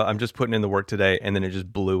like, I'm just putting in the work today, and then it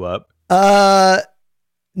just blew up. No.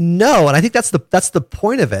 And I think that's the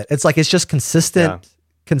point of it. It's like, it's just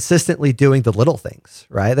consistently doing the little things,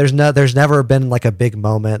 right? There's never been like a big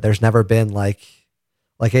moment. There's never been like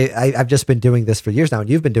I've just been doing this for years now, and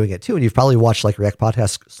you've been doing it too. And you've probably watched like React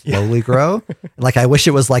podcasts slowly grow. And like, I wish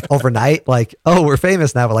it was like overnight, like, oh, we're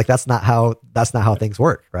famous now, but like, that's not how things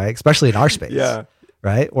work. Right. Especially in our space. Yeah.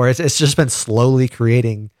 Right. Where it's just been slowly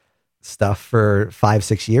creating stuff for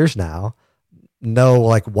 5-6 years now. No,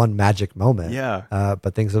 like one magic moment. Yeah.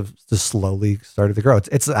 But things have just slowly started to grow.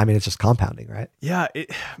 It's just compounding, right? Yeah.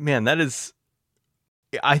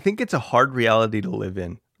 I think it's a hard reality to live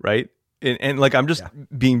in. Right. And like, I'm just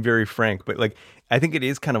being very frank, but like, I think it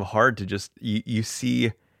is kind of hard to just, you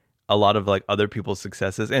see a lot of like other people's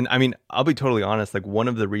successes. And I mean, I'll be totally honest. Like one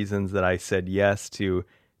of the reasons that I said yes to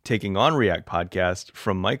taking on React Podcast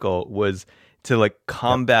from Michael was to like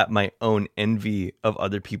combat my own envy of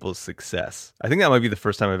other people's success. I think that might be the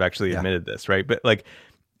first time I've actually admitted this, right? But like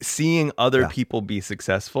seeing other people be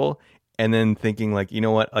successful and then thinking like, you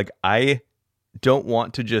know what, like I don't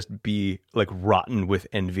want to just be like rotten with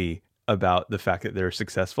envy about the fact that they're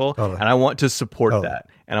successful. And I want to support that.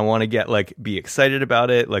 And I want to get like, be excited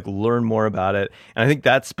about it, like learn more about it. And I think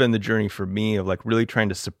that's been the journey for me of like really trying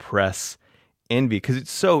to suppress envy, because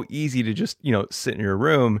it's so easy to just, sit in your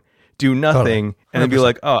room, do nothing, and then be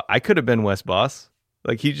like, oh, I could have been Wes Bos.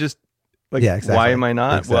 Like he just like, why am I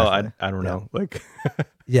not? Well, I don't know. Like,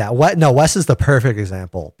 Wes is the perfect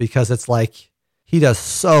example, because it's like, he does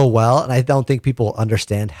so well. And I don't think people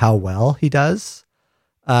understand how well he does.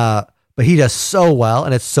 But he does so well,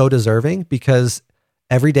 and it's so deserving, because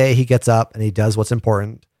every day he gets up and he does what's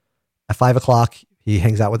important. At 5:00, he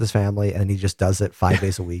hangs out with his family, and he just does it 5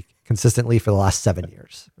 days a week consistently for the last 7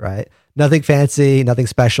 years, right? Nothing fancy, nothing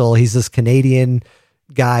special. He's this Canadian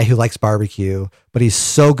guy who likes barbecue, but he's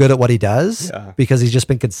so good at what he does because he's just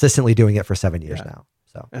been consistently doing it for 7 years now.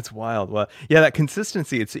 So that's wild. Well, yeah, that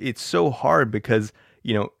consistency, it's so hard because,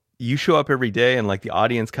 you show up every day and like the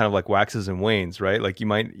audience kind of like waxes and wanes, right? Like you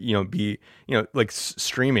might, be, like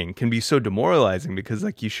streaming can be so demoralizing because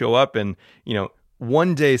like you show up and,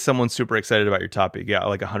 one day someone's super excited about your topic. You got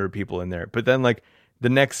like 100 people in there, but then like the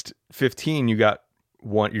next 15, you're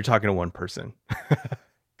talking to one person.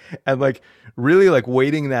 And like really like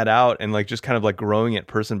waiting that out and like just kind of like growing it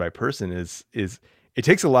person by person is it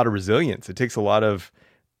takes a lot of resilience. It takes a lot of,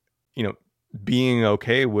 being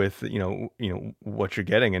okay with, what you're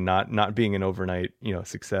getting and not being an overnight,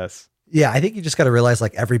 success. Yeah. I think you just got to realize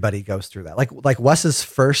like everybody goes through that. Like Wes's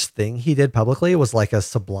first thing he did publicly was like a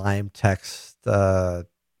Sublime text,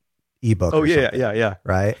 ebook. Oh yeah.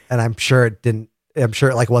 Right. And I'm sure it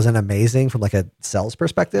like wasn't amazing from like a sales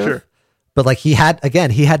perspective. Sure. But like he had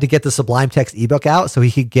to get the Sublime Text ebook out so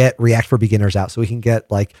he could get React for Beginners out. So he can get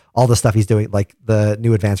like all the stuff he's doing, like the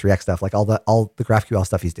new advanced React stuff, like all the GraphQL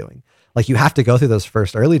stuff he's doing. Like you have to go through those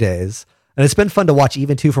first early days. And it's been fun to watch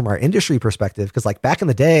even too from our industry perspective. Cause like back in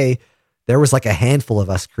the day, there was like a handful of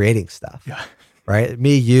us creating stuff. Yeah. Right.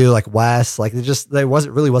 Me, you, like Wes, like there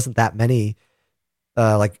wasn't that many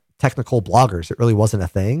like technical bloggers. It really wasn't a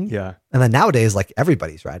thing. Yeah. And then nowadays, like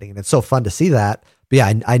everybody's writing, and it's so fun to see that. But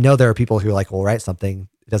yeah, I know there are people who are like, will write something,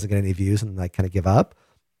 it doesn't get any views, and like kind of give up.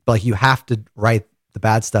 But like you have to write the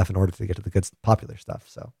bad stuff in order to get to the good, popular stuff.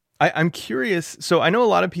 So I'm curious. So I know a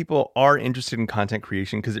lot of people are interested in content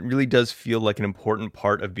creation because it really does feel like an important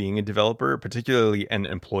part of being a developer, particularly an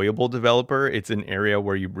employable developer. It's an area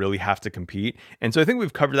where you really have to compete. And so I think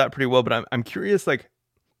we've covered that pretty well, but I'm curious, like,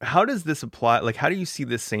 how does this apply? Like, how do you see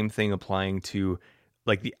this same thing applying to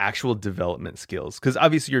like the actual development skills? Because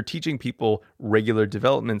obviously you're teaching people regular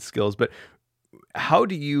development skills, but how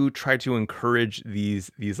do you try to encourage these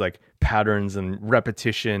like patterns and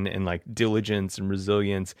repetition and like diligence and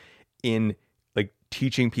resilience in like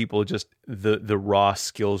teaching people just the raw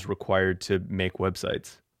skills required to make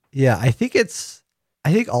websites? Yeah, I think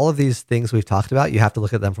all of these things we've talked about, you have to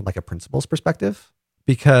look at them from like a principles perspective,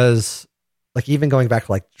 because like even going back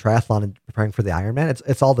to like triathlon and preparing for the Ironman,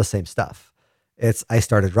 it's all the same stuff. I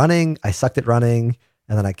started running, I sucked at running,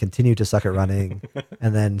 and then I continued to suck at running.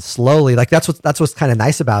 And then slowly, like that's what's kind of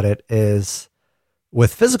nice about it is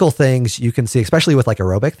with physical things, you can see, especially with like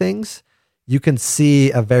aerobic things, you can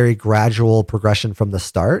see a very gradual progression from the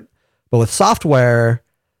start. But with software,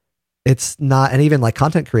 it's not, and even like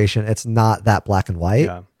content creation, it's not that black and white.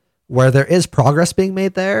 Yeah. Where there is progress being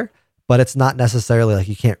made there, but it's not necessarily like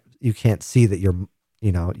you can't see that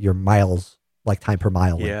your miles, like time per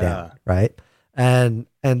mile went down, right? And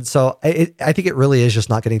so I think it really is just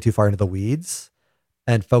not getting too far into the weeds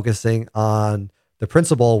and focusing on the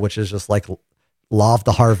principle, which is just like law of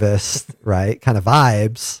the harvest, right? Kind of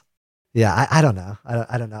vibes. Yeah. I don't know.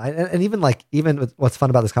 I don't know. And even with what's fun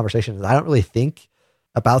about this conversation is I don't really think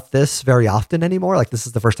about this very often anymore. Like this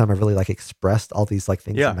is the first time I've really like expressed all these like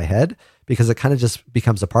things in my head, because it kind of just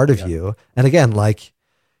becomes a part of you. And again, like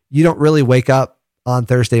you don't really wake up on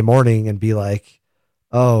Thursday morning and be like,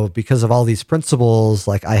 oh, because of all these principles,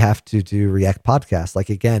 like I have to do React podcast. Like,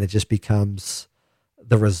 again, it just becomes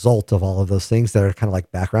the result of all of those things that are kind of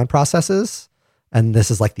like background processes. And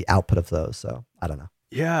this is like the output of those. So I don't know.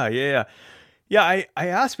 Yeah. I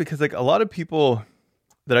asked because like a lot of people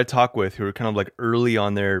that I talk with who are kind of like early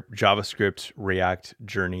on their JavaScript React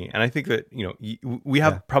journey. And I think that, we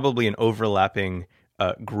have probably an overlapping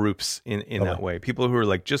groups in that way. People who are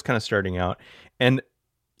like just kind of starting out. And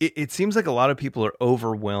it seems like a lot of people are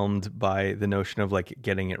overwhelmed by the notion of like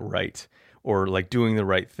getting it right or like doing the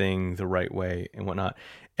right thing the right way and whatnot.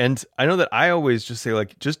 And I know that I always just say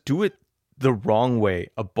like, just do it the wrong way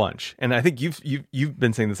a bunch. And I think you've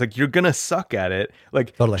been saying this, like you're going to suck at it.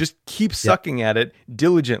 Like just keep sucking at it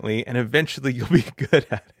diligently and eventually you'll be good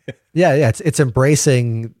at it. Yeah. It's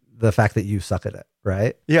embracing the fact that you suck at it.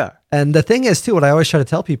 Right. Yeah. And the thing is too, what I always try to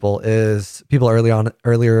tell people is people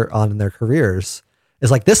earlier on in their careers is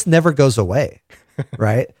like, this never goes away.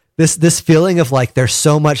 Right. This feeling of like, there's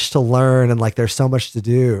so much to learn and like, there's so much to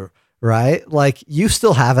do. Right. Like you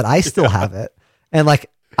still have it. I still have it. And like,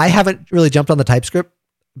 I haven't really jumped on the TypeScript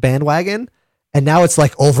bandwagon, and now it's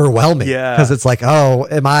like overwhelming. Yeah. Cause it's like, oh,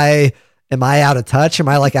 am I out of touch? Am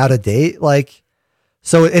I like out of date? Like,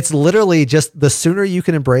 so it's literally just the sooner you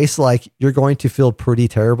can embrace, like you're going to feel pretty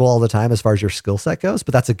terrible all the time as far as your skill set goes,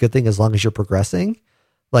 but that's a good thing as long as you're progressing.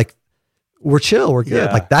 Like we're chill, we're good.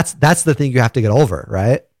 Yeah. Like that's the thing you have to get over,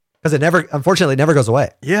 right? Because unfortunately, it never goes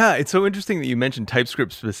away. Yeah, it's so interesting that you mentioned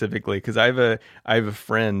TypeScript specifically, because I have a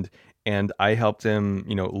friend and I helped him,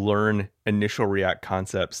 learn initial React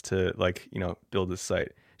concepts to like, build this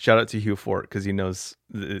site. Shout out to Hugh Fort because he knows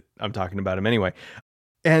that I'm talking about him anyway.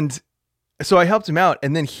 And so I helped him out,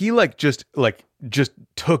 and then he just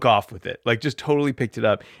took off with it, like just totally picked it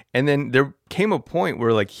up. And then there came a point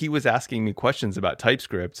where like he was asking me questions about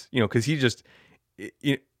TypeScript, because he just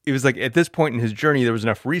it was like at this point in his journey, there was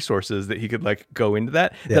enough resources that he could like go into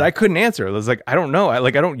that I couldn't answer. I was like, I don't know. I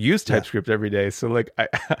don't use TypeScript every day. So like,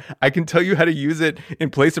 I can tell you how to use it in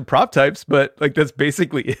place of prop types, but like, that's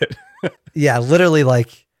basically it. Yeah, literally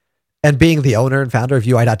like, and being the owner and founder of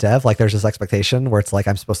UI.dev, like there's this expectation where it's like,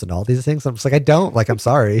 I'm supposed to know all these things. I'm just like, I don't, like, I'm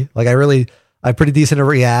sorry. Like I'm pretty decent at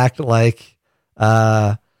React, like, good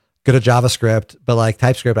at JavaScript, but like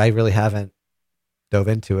TypeScript, I really haven't dove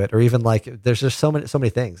into it, or even like there's just so many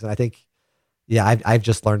things. And I think, I've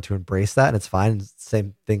just learned to embrace that, and it's fine.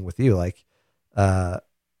 Same thing with you. Like,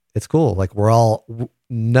 it's cool. Like we're all,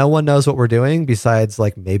 no one knows what we're doing besides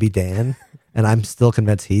like maybe Dan, and I'm still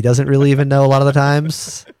convinced he doesn't really even know a lot of the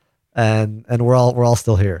times. And we're all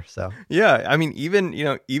still here. So yeah, I mean,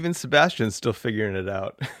 even Sebastian's still figuring it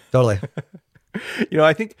out. totally.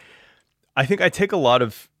 I think I take a lot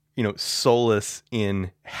of solace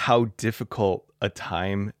in how difficult a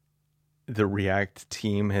time the React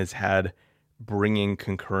team has had bringing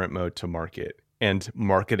concurrent mode to market and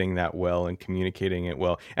marketing that well and communicating it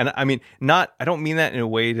well. And I mean, I don't mean that in a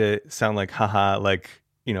way to sound like, haha, like,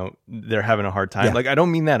 they're having a hard time. Yeah. Like, I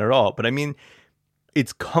don't mean that at all, but I mean,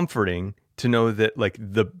 it's comforting to know that like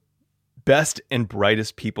the best and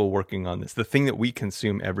brightest people working on this, the thing that we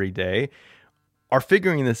consume every day, are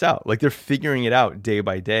figuring this out. Like they're figuring it out day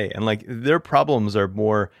by day. And like their problems are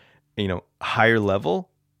more, higher level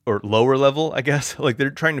or lower level, I guess. Like they're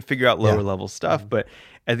trying to figure out lower level stuff. But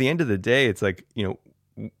at the end of the day, it's like,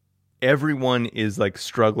 everyone is like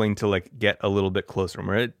struggling to like get a little bit closer.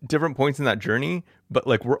 We're at different points in that journey, but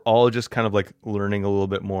like we're all just kind of like learning a little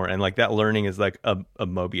bit more. And like that learning is like a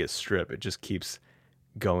Mobius strip. It just keeps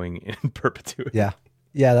going in perpetuity. Yeah.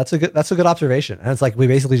 Yeah, that's a good observation. And it's like we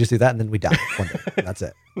basically just do that and then we die one day. And that's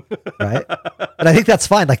it. Right? And I think that's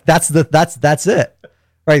fine. Like that's it.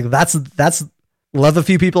 Right? That's love a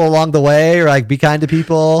few people along the way, or like be kind to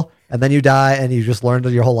people, and then you die and you just learned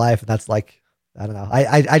your whole life. And that's like, I don't know.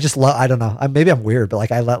 I just love, I don't know. Maybe I'm weird, but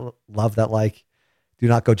like I love that like do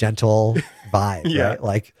not go gentle vibe. Yeah. Right?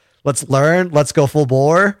 Like let's learn, let's go full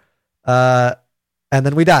bore. And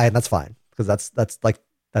then we die and that's fine. Because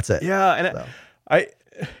that's it. Yeah. And so.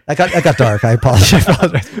 I got dark. I apologize.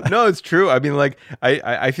 No, it's true. I mean, like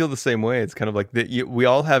I feel the same way. It's kind of like we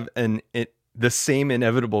all have the same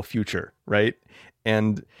inevitable future, right?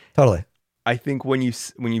 And totally. I think when you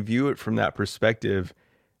view it from that perspective,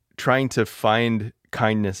 trying to find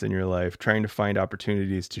kindness in your life, trying to find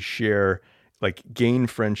opportunities to share, like gain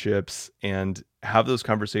friendships and have those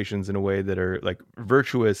conversations in a way that are like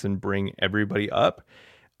virtuous and bring everybody up,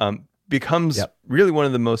 becomes really one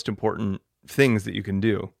of the most important things that you can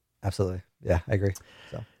do. Absolutely. Yeah, I agree.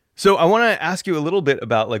 So I want to ask you a little bit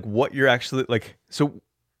about like what you're actually like. So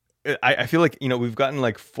I feel like, we've gotten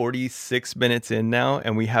like 46 minutes in now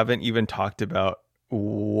and we haven't even talked about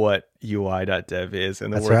what UI.dev is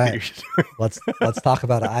and the That's work right. that you're doing. Let's talk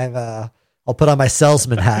about it. I'll put on my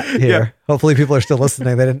salesman hat here. Yeah. Hopefully people are still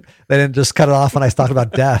listening. They didn't just cut it off when I was talking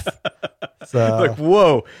about death. So like,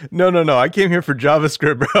 whoa, no. I came here for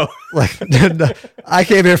JavaScript, bro. Like, I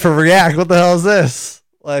came here for React. What the hell is this?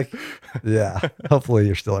 Like, yeah, hopefully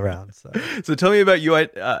you're still around. So tell me about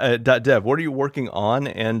UI.dev. What are you working on?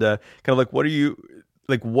 And kind of like,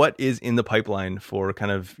 what is in the pipeline for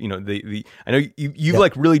kind of, the I know you've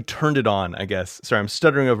like really turned it on, I guess. Sorry, I'm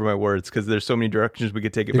stuttering over my words because there's so many directions we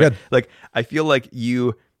could take it. You're but good. Like, I feel like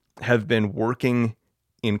you have been working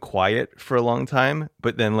in quiet for a long time,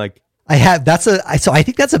 but then like, so I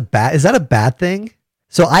think is that a bad thing?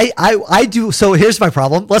 So I do. So here's my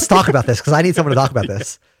problem. Let's talk about this because I need someone to talk about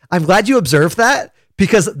this. I'm glad you observed that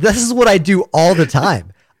because this is what I do all the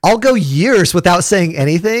time. I'll go years without saying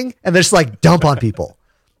anything and just like dump on people.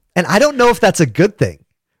 And I don't know if that's a good thing.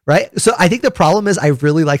 Right. So I think the problem is I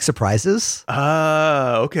really like surprises.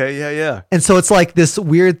 Okay. Yeah. And so it's like this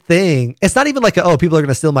weird thing. It's not even like, people are going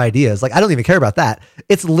to steal my ideas. Like, I don't even care about that.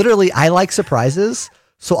 It's literally, I like surprises.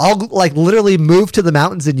 So I'll like literally move to the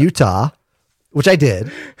mountains in Utah, which I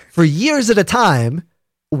did for years at a time,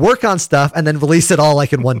 work on stuff and then release it all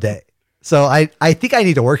like in one day. So I think I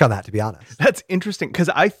need to work on that, to be honest. That's interesting because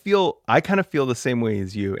I kind of feel the same way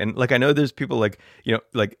as you. And like, I know there's people like,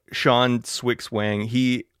 like Sean Swix Wang,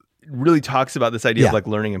 he really talks about this idea of like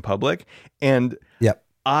learning in public. And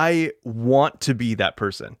I want to be that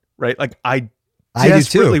person, right? Like I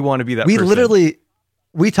desperately want to be that person.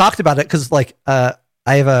 We talked about it because like,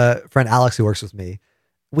 I have a friend, Alex, who works with me.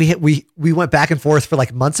 We went back and forth for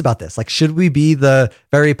like months about this. Like, should we be the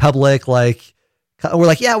very public, like, we're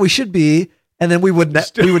like, yeah, we should be. And then we would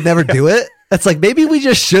never do it. It's like, maybe we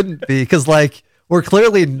just shouldn't be. Cause like, we're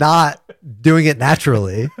clearly not doing it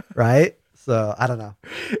naturally. Right. So I don't know.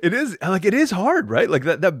 It is hard, right? Like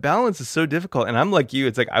that balance is so difficult. And I'm like you,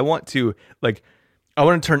 it's like, I want to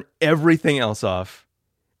turn everything else off,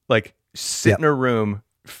 like sit in a room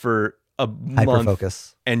for a month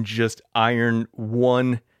focus and just iron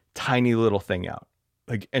one tiny little thing out.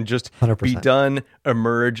 Like, and just 100%. Be done,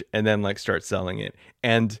 emerge, and then like start selling it.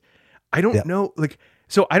 And I don't know, like,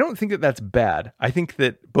 so I don't think that that's bad. I think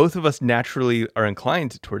that both of us naturally are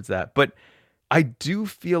inclined towards that, but I do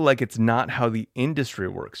feel like it's not how the industry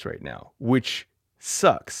works right now, which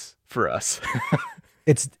sucks for us.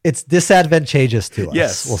 It's disadvantageous to us,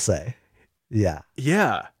 yes. we'll say. Yeah.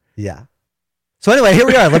 Yeah. Yeah. So anyway, here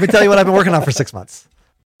we are. Let me tell you what I've been working on for 6 months.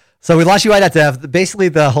 So we launched UI.dev. Basically,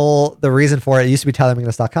 the reason for it used to be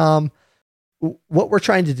TylerMcGinnis.com. What we're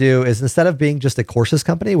trying to do is, instead of being just a courses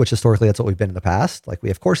company, which historically that's what we've been in the past, like we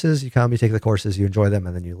have courses, you come, you take the courses, you enjoy them,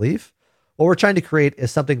 and then you leave. What we're trying to create is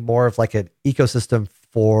something more of like an ecosystem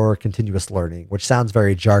for continuous learning, which sounds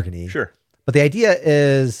very jargony. Sure. But the idea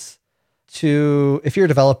is if you're a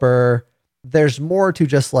developer, there's more to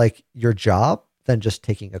just like your job than just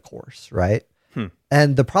taking a course, right?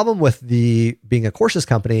 And the problem with being a courses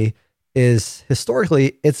company is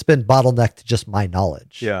historically it's been bottlenecked to just my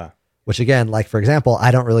knowledge. Yeah. Which again, like for example,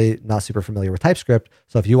 not super familiar with TypeScript.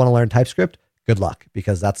 So if you want to learn TypeScript, good luck,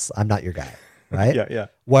 because I'm not your guy, right? Yeah.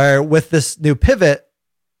 Where with this new pivot,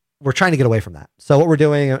 we're trying to get away from that. So what we're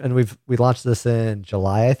doing, and we launched this in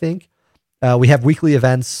July, I think. We have weekly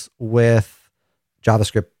events with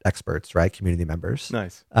JavaScript experts, right? Community members.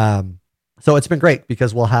 Nice. So it's been great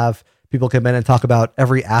because we'll have people come in and talk about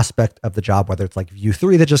every aspect of the job, whether it's like Vue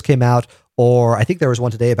 3 that just came out, or I think there was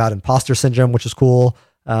one today about imposter syndrome, which is cool.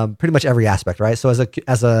 Pretty much every aspect, right? So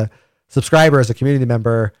as a subscriber, as a community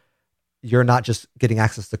member, you're not just getting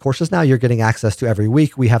access to courses now, you're getting access to every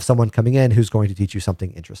week. We have someone coming in who's going to teach you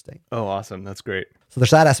something interesting. Oh, awesome. That's great. So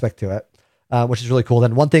there's that aspect to it, which is really cool.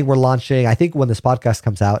 Then one thing we're launching, I think when this podcast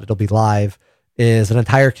comes out, it'll be live, is an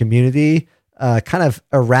entire community kind of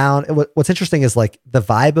around. What's interesting is like the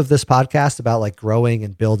vibe of this podcast about like growing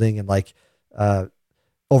and building and like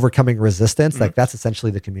overcoming resistance. Like that's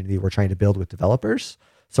essentially the community we're trying to build with developers.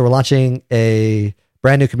 So we're launching a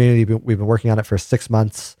brand new community. We've been working on it for 6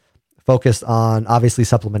 months, focused on obviously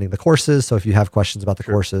supplementing the courses. So if you have questions about the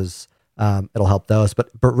courses, it'll help those. But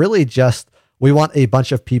really just, we want a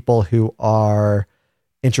bunch of people who are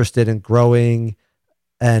interested in growing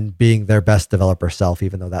and being their best developer self,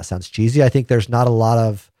 even though that sounds cheesy. I think there's not a lot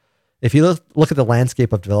of, if you look at the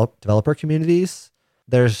landscape of developer communities,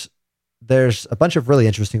 there's a bunch of really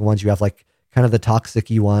interesting ones. You have like kind of the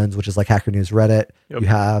toxic-y ones, which is like Hacker News, Reddit. Yep. You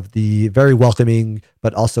have the very welcoming,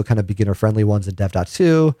 but also kind of beginner-friendly ones in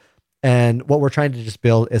Dev.to. And what we're trying to just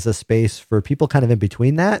build is a space for people kind of in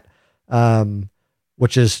between that,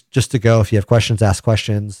 which is just to go, if you have questions, ask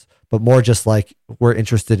questions, but more just like we're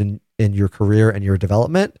interested in your career and your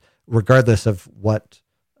development, regardless of where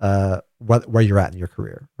you're at in your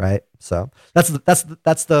career, right? So that's the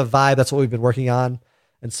vibe. That's what we've been working on.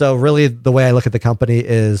 And so really the way I look at the company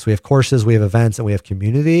is we have courses, we have events, and we have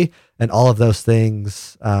community, and all of those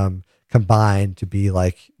things combined to be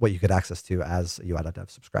like what you get access to as a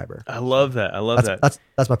UI.dev subscriber. I love that.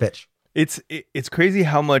 That's my pitch. It's crazy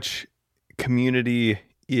how much community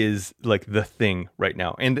is like the thing right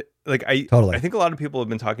now. And like I think a lot of people have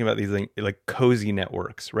been talking about these like cozy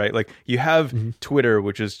networks, right? Like you have Twitter,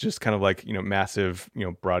 which is just kind of like, massive,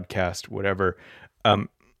 broadcast, whatever.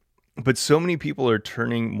 But so many people are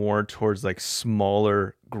turning more towards like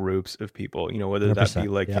smaller groups of people, whether that be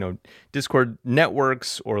like, Discord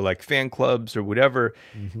networks or like fan clubs or whatever.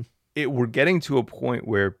 We're getting to a point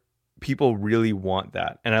where people really want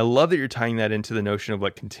that. And I love that you're tying that into the notion of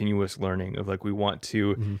like continuous learning, of like, we want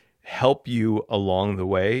to help you along the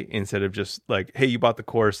way instead of just like, hey, you bought the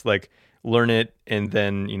course, like learn it. And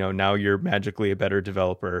then, now you're magically a better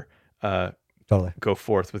developer. Go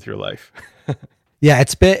forth with your life. Yeah,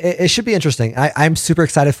 it should be interesting. I'm super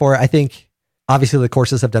excited for it. I think obviously the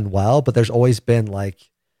courses have done well, but there's always been like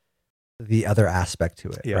the other aspect to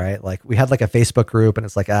it, right? Like we had like a Facebook group, and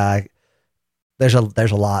it's like there's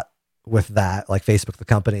a lot with that, like Facebook the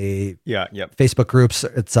company. Facebook groups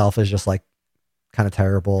itself is just like kind of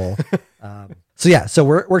terrible. So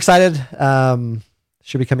we're excited.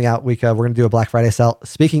 Should be coming out week. We're gonna do a Black Friday sale.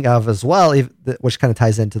 Speaking of as well, which kind of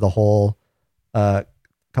ties into the whole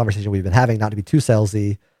conversation we've been having, not to be too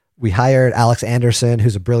salesy. We hired Alex Anderson,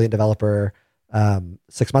 who's a brilliant developer,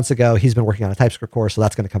 6 months ago. He's been working on a TypeScript course, so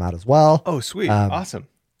that's going to come out as well. Oh, sweet. Awesome.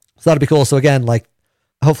 So that'll be cool. So again, like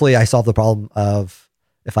hopefully I solve the problem of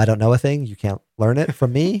if I don't know a thing, you can't learn it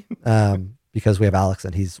from me, because we have Alex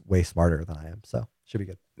and he's way smarter than I am. So should be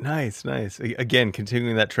good. Nice. Again,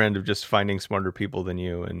 continuing that trend of just finding smarter people than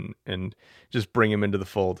you and just bring them into the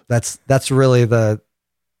fold. That's really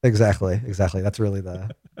Exactly. That's really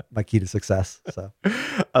my key to success. So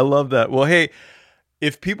I love that. Well, hey,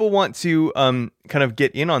 if people want to kind of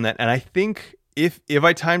get in on that, and I think if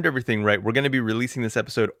I timed everything right, we're going to be releasing this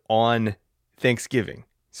episode on Thanksgiving.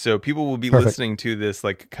 So people will be listening to this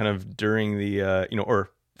like kind of during the or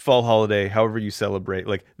fall holiday, however you celebrate,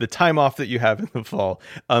 like the time off that you have in the fall.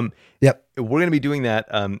 Yep. We're going to be doing that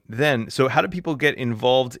then. So how do people get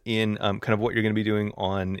involved in kind of what you're going to be doing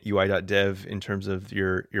on UI.dev in terms of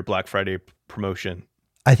your Black Friday promotion?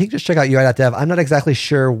 I think just check out UI.dev. I'm not exactly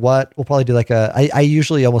sure what we'll probably do. I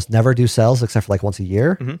usually almost never do sales except for like once a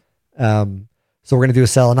year. Mm-hmm. So we're going to do a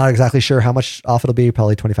sale. I'm not exactly sure how much off it'll be,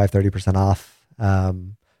 probably 25-30% off. But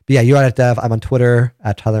yeah, UI.dev. I'm on Twitter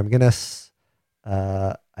at Tyler McGinnis.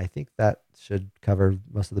 I think that should cover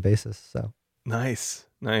most of the bases. So nice.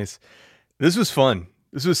 This was fun.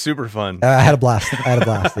 This was super fun. I had a blast.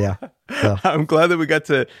 Yeah. So. I'm glad that we got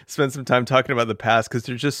to spend some time talking about the past, because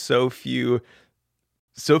there's just so few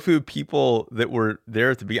people that were there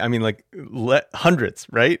at the beginning. I mean, like hundreds,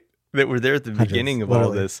 right? That were there at the beginning of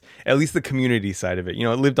literally. all this. At least the community side of it. You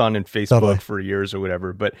know, it lived on in Facebook for years or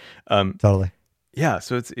whatever. But totally. Yeah,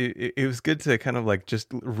 so it was good to kind of like just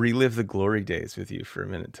relive the glory days with you for a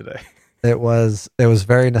minute today. It was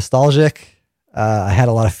very nostalgic. I had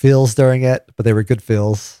a lot of feels during it, but they were good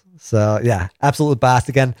feels. So yeah, absolute blast.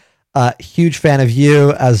 Again, huge fan of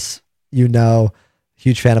you, as you know,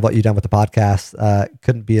 huge fan of what you've done with the podcast.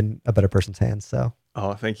 Couldn't be in a better person's hands. So.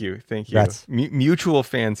 Oh, thank you. Congrats. Mutual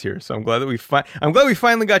fans here, so I'm glad that we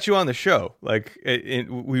finally got you on the show. Like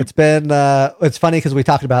it's been it's funny because we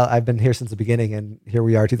talked about I've been here since the beginning, and here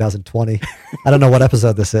we are, 2020. I don't know what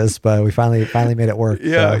episode this is, but we finally made it work.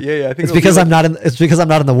 Yeah. I think it's because I'm not in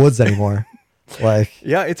the woods anymore. Like,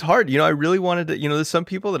 yeah, it's hard. You know, I really wanted to, there's some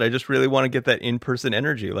people that I just really want to get that in-person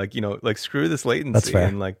energy. Like, like screw this latency. That's fair.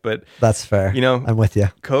 And like, but that's fair. I'm with you.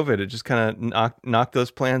 COVID, it just kind of knocked those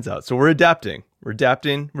plans out. So we're adapting. We'll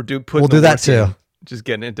do that too. Just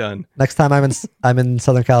getting it done. Next time I'm in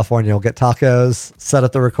Southern California, we'll get tacos, set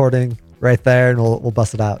up the recording right there, and we'll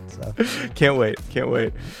bust it out. So can't wait.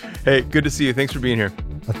 Hey, good to see you. Thanks for being here.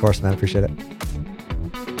 Of course, man. Appreciate it.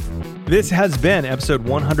 This has been episode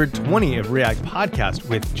 120 of React Podcast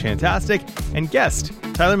with Chantastic and guest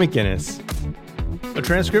Tyler McGinnis. A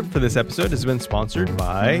transcript for this episode has been sponsored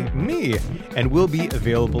by me and will be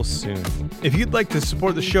available soon. If you'd like to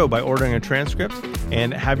support the show by ordering a transcript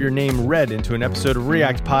and have your name read into an episode of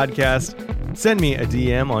React Podcast, send me a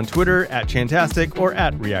DM on Twitter at Chantastic or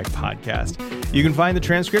at React Podcast. You can find the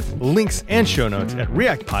transcript, links, and show notes at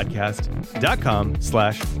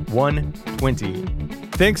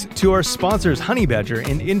reactpodcast.com/120. Thanks to our sponsors, Honeybadger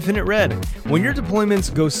and Infinite Red. When your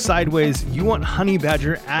deployments go sideways, you want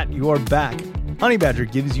Honeybadger at your back. Honeybadger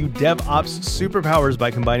gives you DevOps superpowers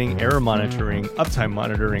by combining error monitoring, uptime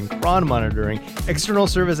monitoring, cron monitoring, external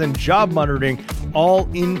service, and job monitoring all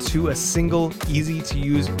into a single,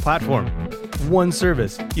 easy-to-use platform. One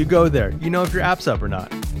service. You go there. You know if your app's up or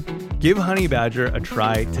not. Give Honeybadger a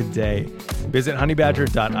try today. Visit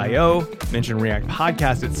honeybadger.io, mention React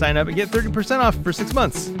Podcast at sign up, and get 30% off for 6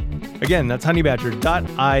 months. Again, that's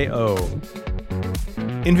honeybadger.io.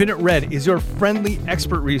 Infinite Red is your friendly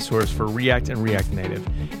expert resource for React and React Native.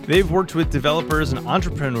 They've worked with developers and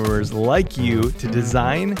entrepreneurs like you to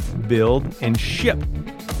design, build, and ship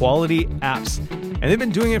quality apps. And they've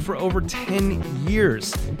been doing it for over 10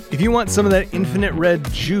 years. If you want some of that Infinite Red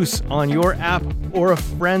juice on your app or a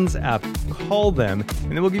friend's app, call them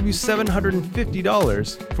and they will give you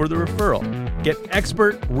 $750 for the referral. Get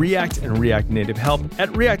expert React and React Native help at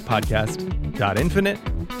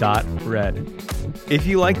reactpodcast.infinite.red. If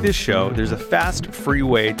you like this show, there's a fast, free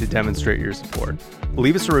way to demonstrate your support.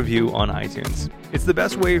 Leave us a review on iTunes. It's the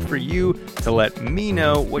best way for you to let me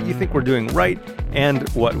know what you think we're doing right and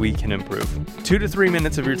what we can improve. 2 to 3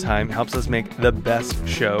 minutes of your time helps us make the best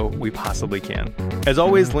show we possibly can. As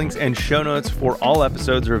always, links and show notes for all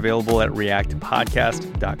episodes are available at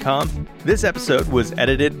reactpodcast.com. This episode was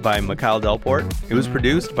edited by Mikhail Delport. It was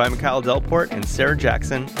produced by Mikhail Delport and Sarah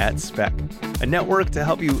Jackson at Spec, a network to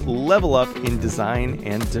help you level up in design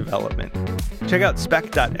and development. Check out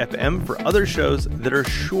spec.fm for other shows that are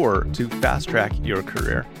sure to fast-track your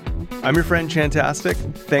career. I'm your friend Chantastic.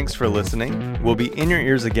 Thanks for listening. We'll be in your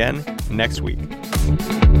ears again next week.